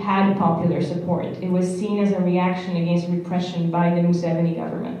actually had popular support. It was seen as a reaction against repression by the Museveni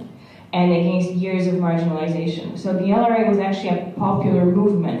government and against years of marginalization. So the LRA was actually a popular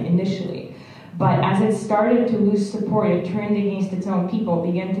movement initially. But as it started to lose support, it turned against its own people,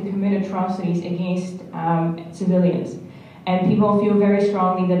 began to commit atrocities against civilians. And people feel very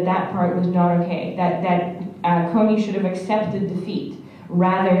strongly that that part was not okay, that Kony should have accepted defeat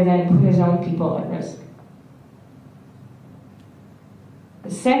rather than put his own people at risk.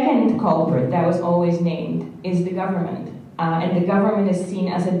 The second culprit that was always named is the government. And the government is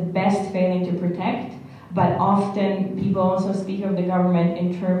seen as at best failing to protect, but often people also speak of the government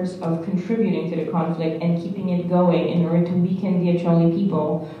in terms of contributing to the conflict and keeping it going in order to weaken the Acholi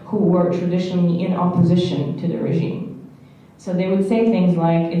people who were traditionally in opposition to the regime. So they would say things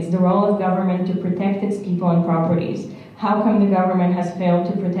like, it's the role of government to protect its people and properties. How come the government has failed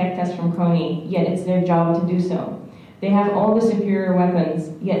to protect us from Kony, yet it's their job to do so? They have all the superior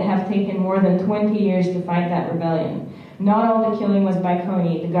weapons, yet have taken more than 20 years to fight that rebellion. Not all the killing was by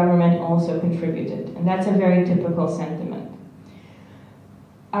Kony, the government also contributed. And that's a very typical sentiment.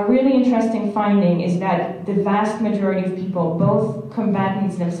 A really interesting finding is that the vast majority of people, both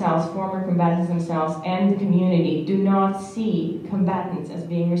combatants themselves, former combatants themselves, and the community, do not see combatants as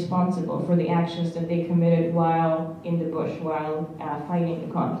being responsible for the actions that they committed while in the bush, while fighting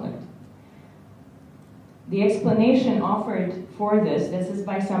the conflict. The explanation offered for this is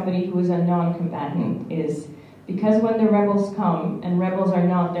by somebody who is a non-combatant, is because when the rebels come, and rebels are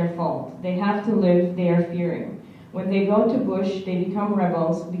not their fault, they have to live, they are fearing. When they go to bush, they become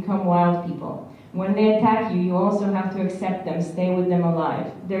rebels, become wild people. When they attack you, you also have to accept them, stay with them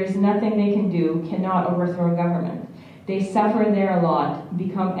alive. There is nothing they can do, cannot overthrow government. They suffer there a lot,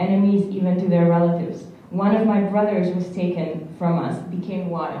 become enemies even to their relatives. One of my brothers was taken from us, became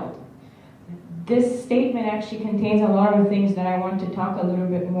wild. This statement actually contains a lot of things that I want to talk a little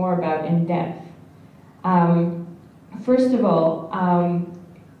bit more about in depth. First of all,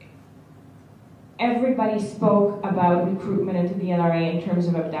 everybody spoke about recruitment into the LRA in terms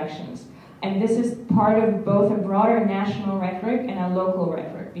of abductions. And this is part of both a broader national rhetoric and a local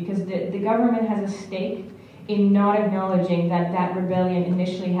rhetoric, because the government has a stake in not acknowledging that that rebellion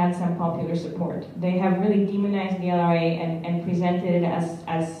initially had some popular support. They have really demonized the LRA and presented it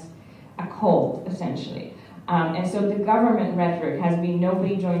as a cult, essentially. And so the government rhetoric has been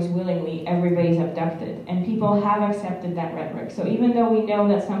nobody joins willingly, everybody's abducted. And people have accepted that rhetoric. So even though we know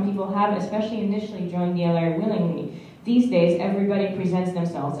that some people have, especially initially, joined the LRA willingly, these days everybody presents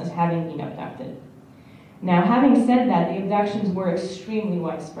themselves as having been abducted. Now, having said that, the abductions were extremely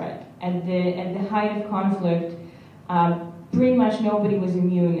widespread. At the height of conflict, pretty much nobody was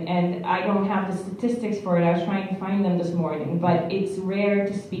immune, and I don't have the statistics for it. I was trying to find them this morning, but it's rare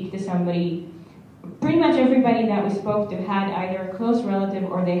to speak to somebody. Pretty much everybody that we spoke to had either a close relative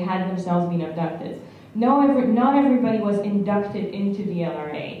or they had themselves been abducted. Not everybody was inducted into the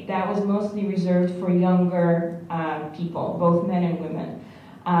LRA. That was mostly reserved for younger people, both men and women.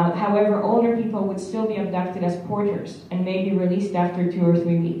 However, older people would still be abducted as porters and may be released after 2 or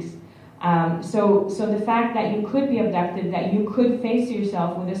 3 weeks. So the fact that you could be abducted, that you could face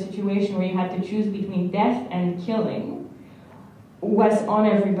yourself with a situation where you had to choose between death and killing, was on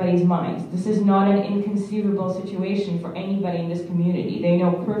everybody's minds. This is not an inconceivable situation for anybody in this community. They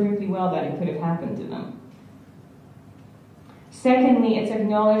know perfectly well that it could have happened to them. Secondly, it's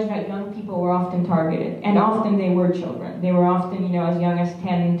acknowledged that young people were often targeted, and often they were children. They were often, as young as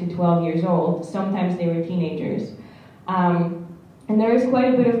 10 to 12 years old. Sometimes they were teenagers. And there is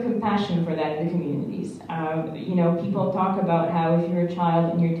quite a bit of compassion for that in the communities. People talk about how if you're a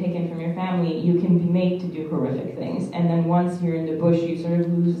child and you're taken from your family, you can be made to do horrific things. And then once you're in the bush, you sort of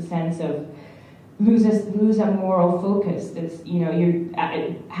lose a sense of, lose a moral focus. That's, you're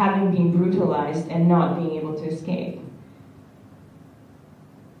having been brutalized and not being able to escape.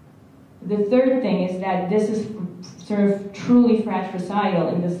 The third thing is that this is sort of truly fratricidal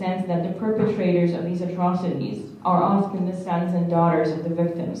in the sense that the perpetrators of these atrocities are often the sons and daughters of the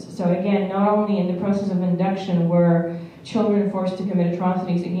victims. So again, not only in the process of induction were children forced to commit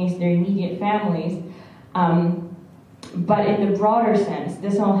atrocities against their immediate families, but in the broader sense,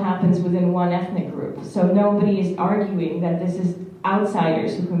 this all happens within one ethnic group. So nobody is arguing that this is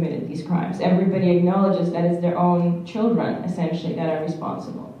outsiders who committed these crimes. Everybody acknowledges that it's their own children, essentially, that are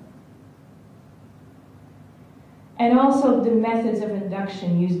responsible. And also the methods of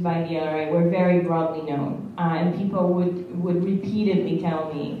induction used by the LRA were very broadly known. And people would repeatedly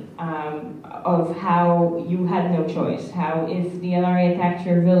tell me of how you had no choice, how if the LRA attacked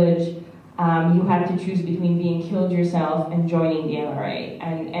your village, you had to choose between being killed yourself and joining the LRA,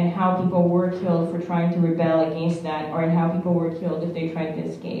 and how people were killed for trying to rebel against that, or how people were killed if they tried to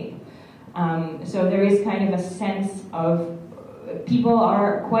escape. So there is kind of a sense of people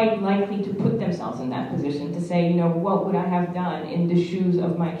are quite likely to put themselves in that position, to say, you know, what would I have done in the shoes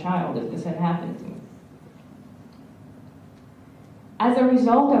of my child if this had happened to me? As a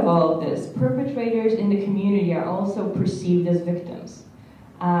result of all of this, perpetrators in the community are also perceived as victims.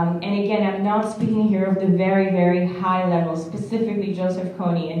 And again, I'm not speaking here of the very, very high level, specifically Joseph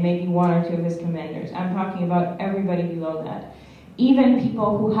Kony and maybe one or two of his commanders. I'm talking about everybody below that. Even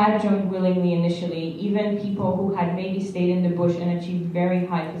people who had joined willingly initially, even people who had maybe stayed in the bush and achieved very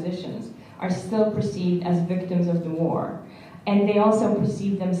high positions, are still perceived as victims of the war. And they also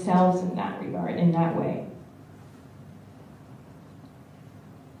perceive themselves in that regard, in that way.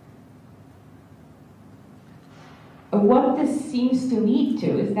 What this seems to lead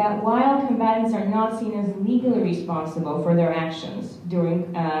to is that while combatants are not seen as legally responsible for their actions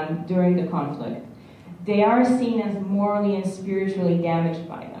during the conflict, they are seen as morally and spiritually damaged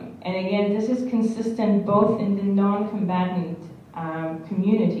by them. And again, this is consistent both in the non-combatant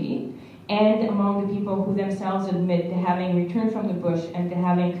community and among the people who themselves admit to having returned from the bush and to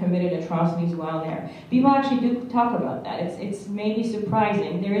having committed atrocities while there. People actually do talk about that. It's maybe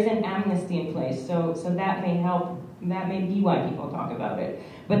surprising. There is an amnesty in place, so that may help. That may be why people talk about it.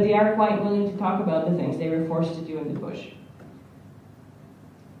 But they are quite willing to talk about the things they were forced to do in the bush.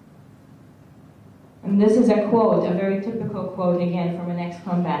 And this is a quote, a very typical quote again from an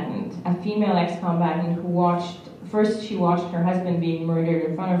ex-combatant, a female ex-combatant who first she watched her husband being murdered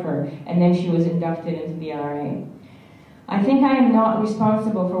in front of her, and then she was inducted into the LRA. I think I am not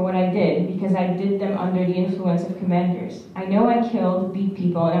responsible for what I did because I did them under the influence of commanders. I know I killed, beat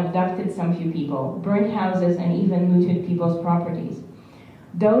people, and abducted some few people, burned houses, and even looted people's properties.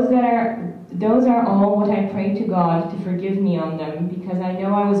 Those are all what I pray to God to forgive me on them, because I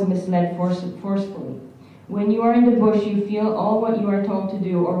know I was misled forcefully. When you are in the bush, you feel all what you are told to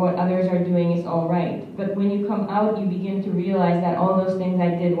do or what others are doing is all right. But when you come out, you begin to realize that all those things I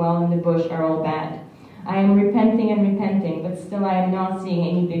did while in the bush are all bad. I am repenting and repenting, but still I am not seeing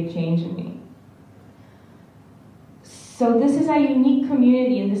any big change in me. So this is a unique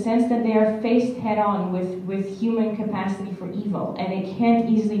community in the sense that they are faced head-on with human capacity for evil, and it can't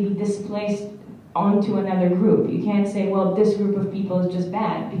easily be displaced onto another group. You can't say, well, this group of people is just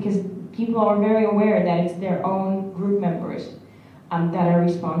bad, because people are very aware that it's their own group members that are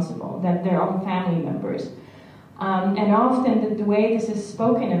responsible, that their own family members. And often the way this is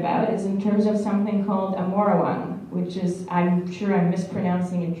spoken about is in terms of something called a morawang, which is, I'm sure I'm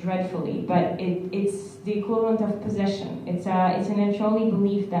mispronouncing it dreadfully, but it's the equivalent of possession. It's an Acholi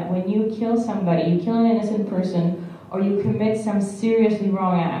belief that when you kill somebody, you kill an innocent person, or you commit some seriously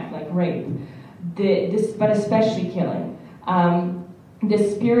wrong act, like rape, but especially killing, the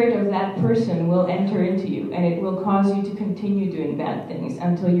spirit of that person will enter into you, and it will cause you to continue doing bad things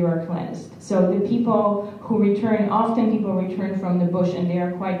until you are cleansed. So the people who return, often people return from the bush and they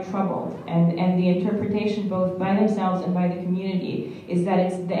are quite troubled, and the interpretation both by themselves and by the community is that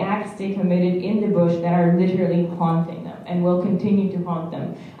it's the acts they committed in the bush that are literally haunting them and will continue to haunt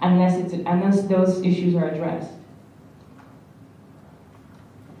them unless those issues are addressed.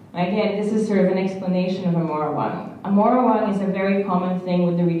 Again, this is sort of an explanation of a morawang. A morawang is a very common thing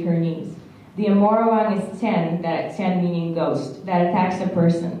with the returnees. The morawang is tsen meaning ghost, that attacks a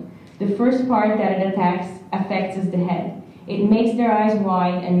person. The first part that it affects is the head. It makes their eyes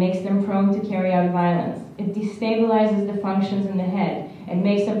wide and makes them prone to carry out violence. It destabilizes the functions in the head and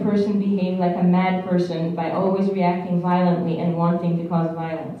makes a person behave like a mad person by always reacting violently and wanting to cause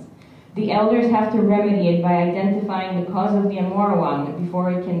violence. The elders have to remedy it by identifying the cause of the morawang before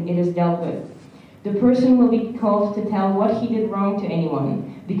it is dealt with. The person will be called to tell what he did wrong to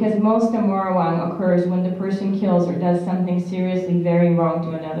anyone, because most morawang occurs when the person kills or does something seriously very wrong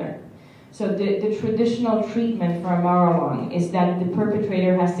to another. So the traditional treatment for a morawang is that the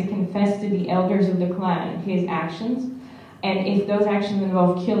perpetrator has to confess to the elders of the clan his actions, and if those actions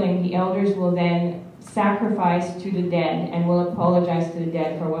involve killing, the elders will then sacrifice to the dead and will apologize to the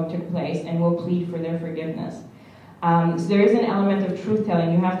dead for what took place and will plead for their forgiveness. So there is an element of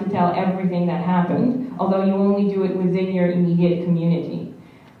truth-telling. You have to tell everything that happened, although you only do it within your immediate community.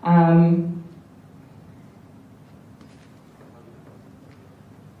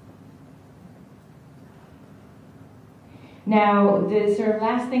 Now, the sort of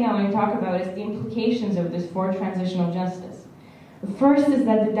last thing I want to talk about is the implications of this for transitional justice. The first is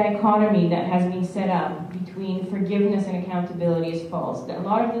that the dichotomy that has been set up between forgiveness and accountability is false. A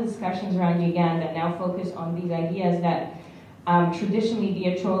lot of the discussions around Uganda now focus on these ideas that traditionally the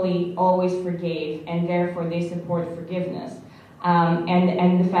Acholi always forgave and therefore they support forgiveness.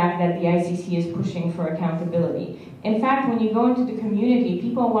 And the fact that the ICC is pushing for accountability. In fact, when you go into the community,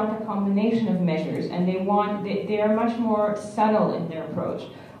 people want a combination of measures, and they are much more subtle in their approach.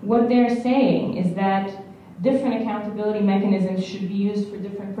 What they're saying is that different accountability mechanisms should be used for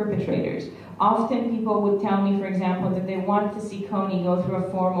different perpetrators. Often people would tell me, for example, that they want to see Kony go through a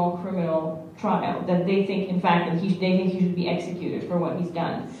formal criminal trial, that they think, in fact, that they think he should be executed for what he's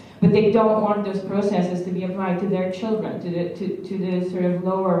done. But they don't want those processes to be applied to their children, to the sort of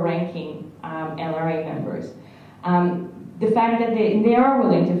lower ranking LRA members. The fact that they are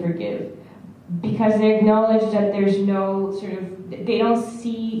willing to forgive because they acknowledge that there's no sort of, they don't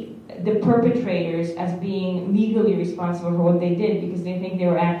see the perpetrators as being legally responsible for what they did because they think they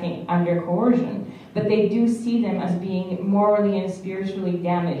were acting under coercion. But they do see them as being morally and spiritually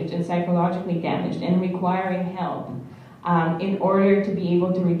damaged and psychologically damaged and requiring help in order to be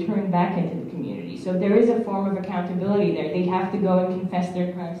able to return back into the community. So there is a form of accountability there. They have to go and confess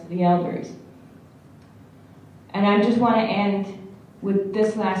their crimes to the elders. And I just want to end with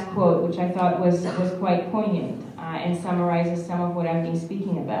this last quote, which I thought was quite poignant and summarizes some of what I've been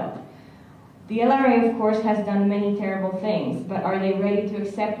speaking about. The LRA, of course, has done many terrible things, but are they ready to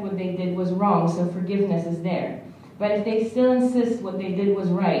accept what they did was wrong, so forgiveness is there? But if they still insist what they did was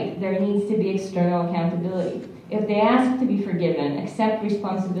right, there needs to be external accountability. If they ask to be forgiven, accept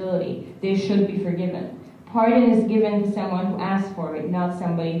responsibility, they should be forgiven. Pardon is given to someone who asks for it, not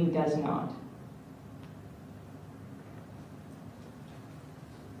somebody who does not.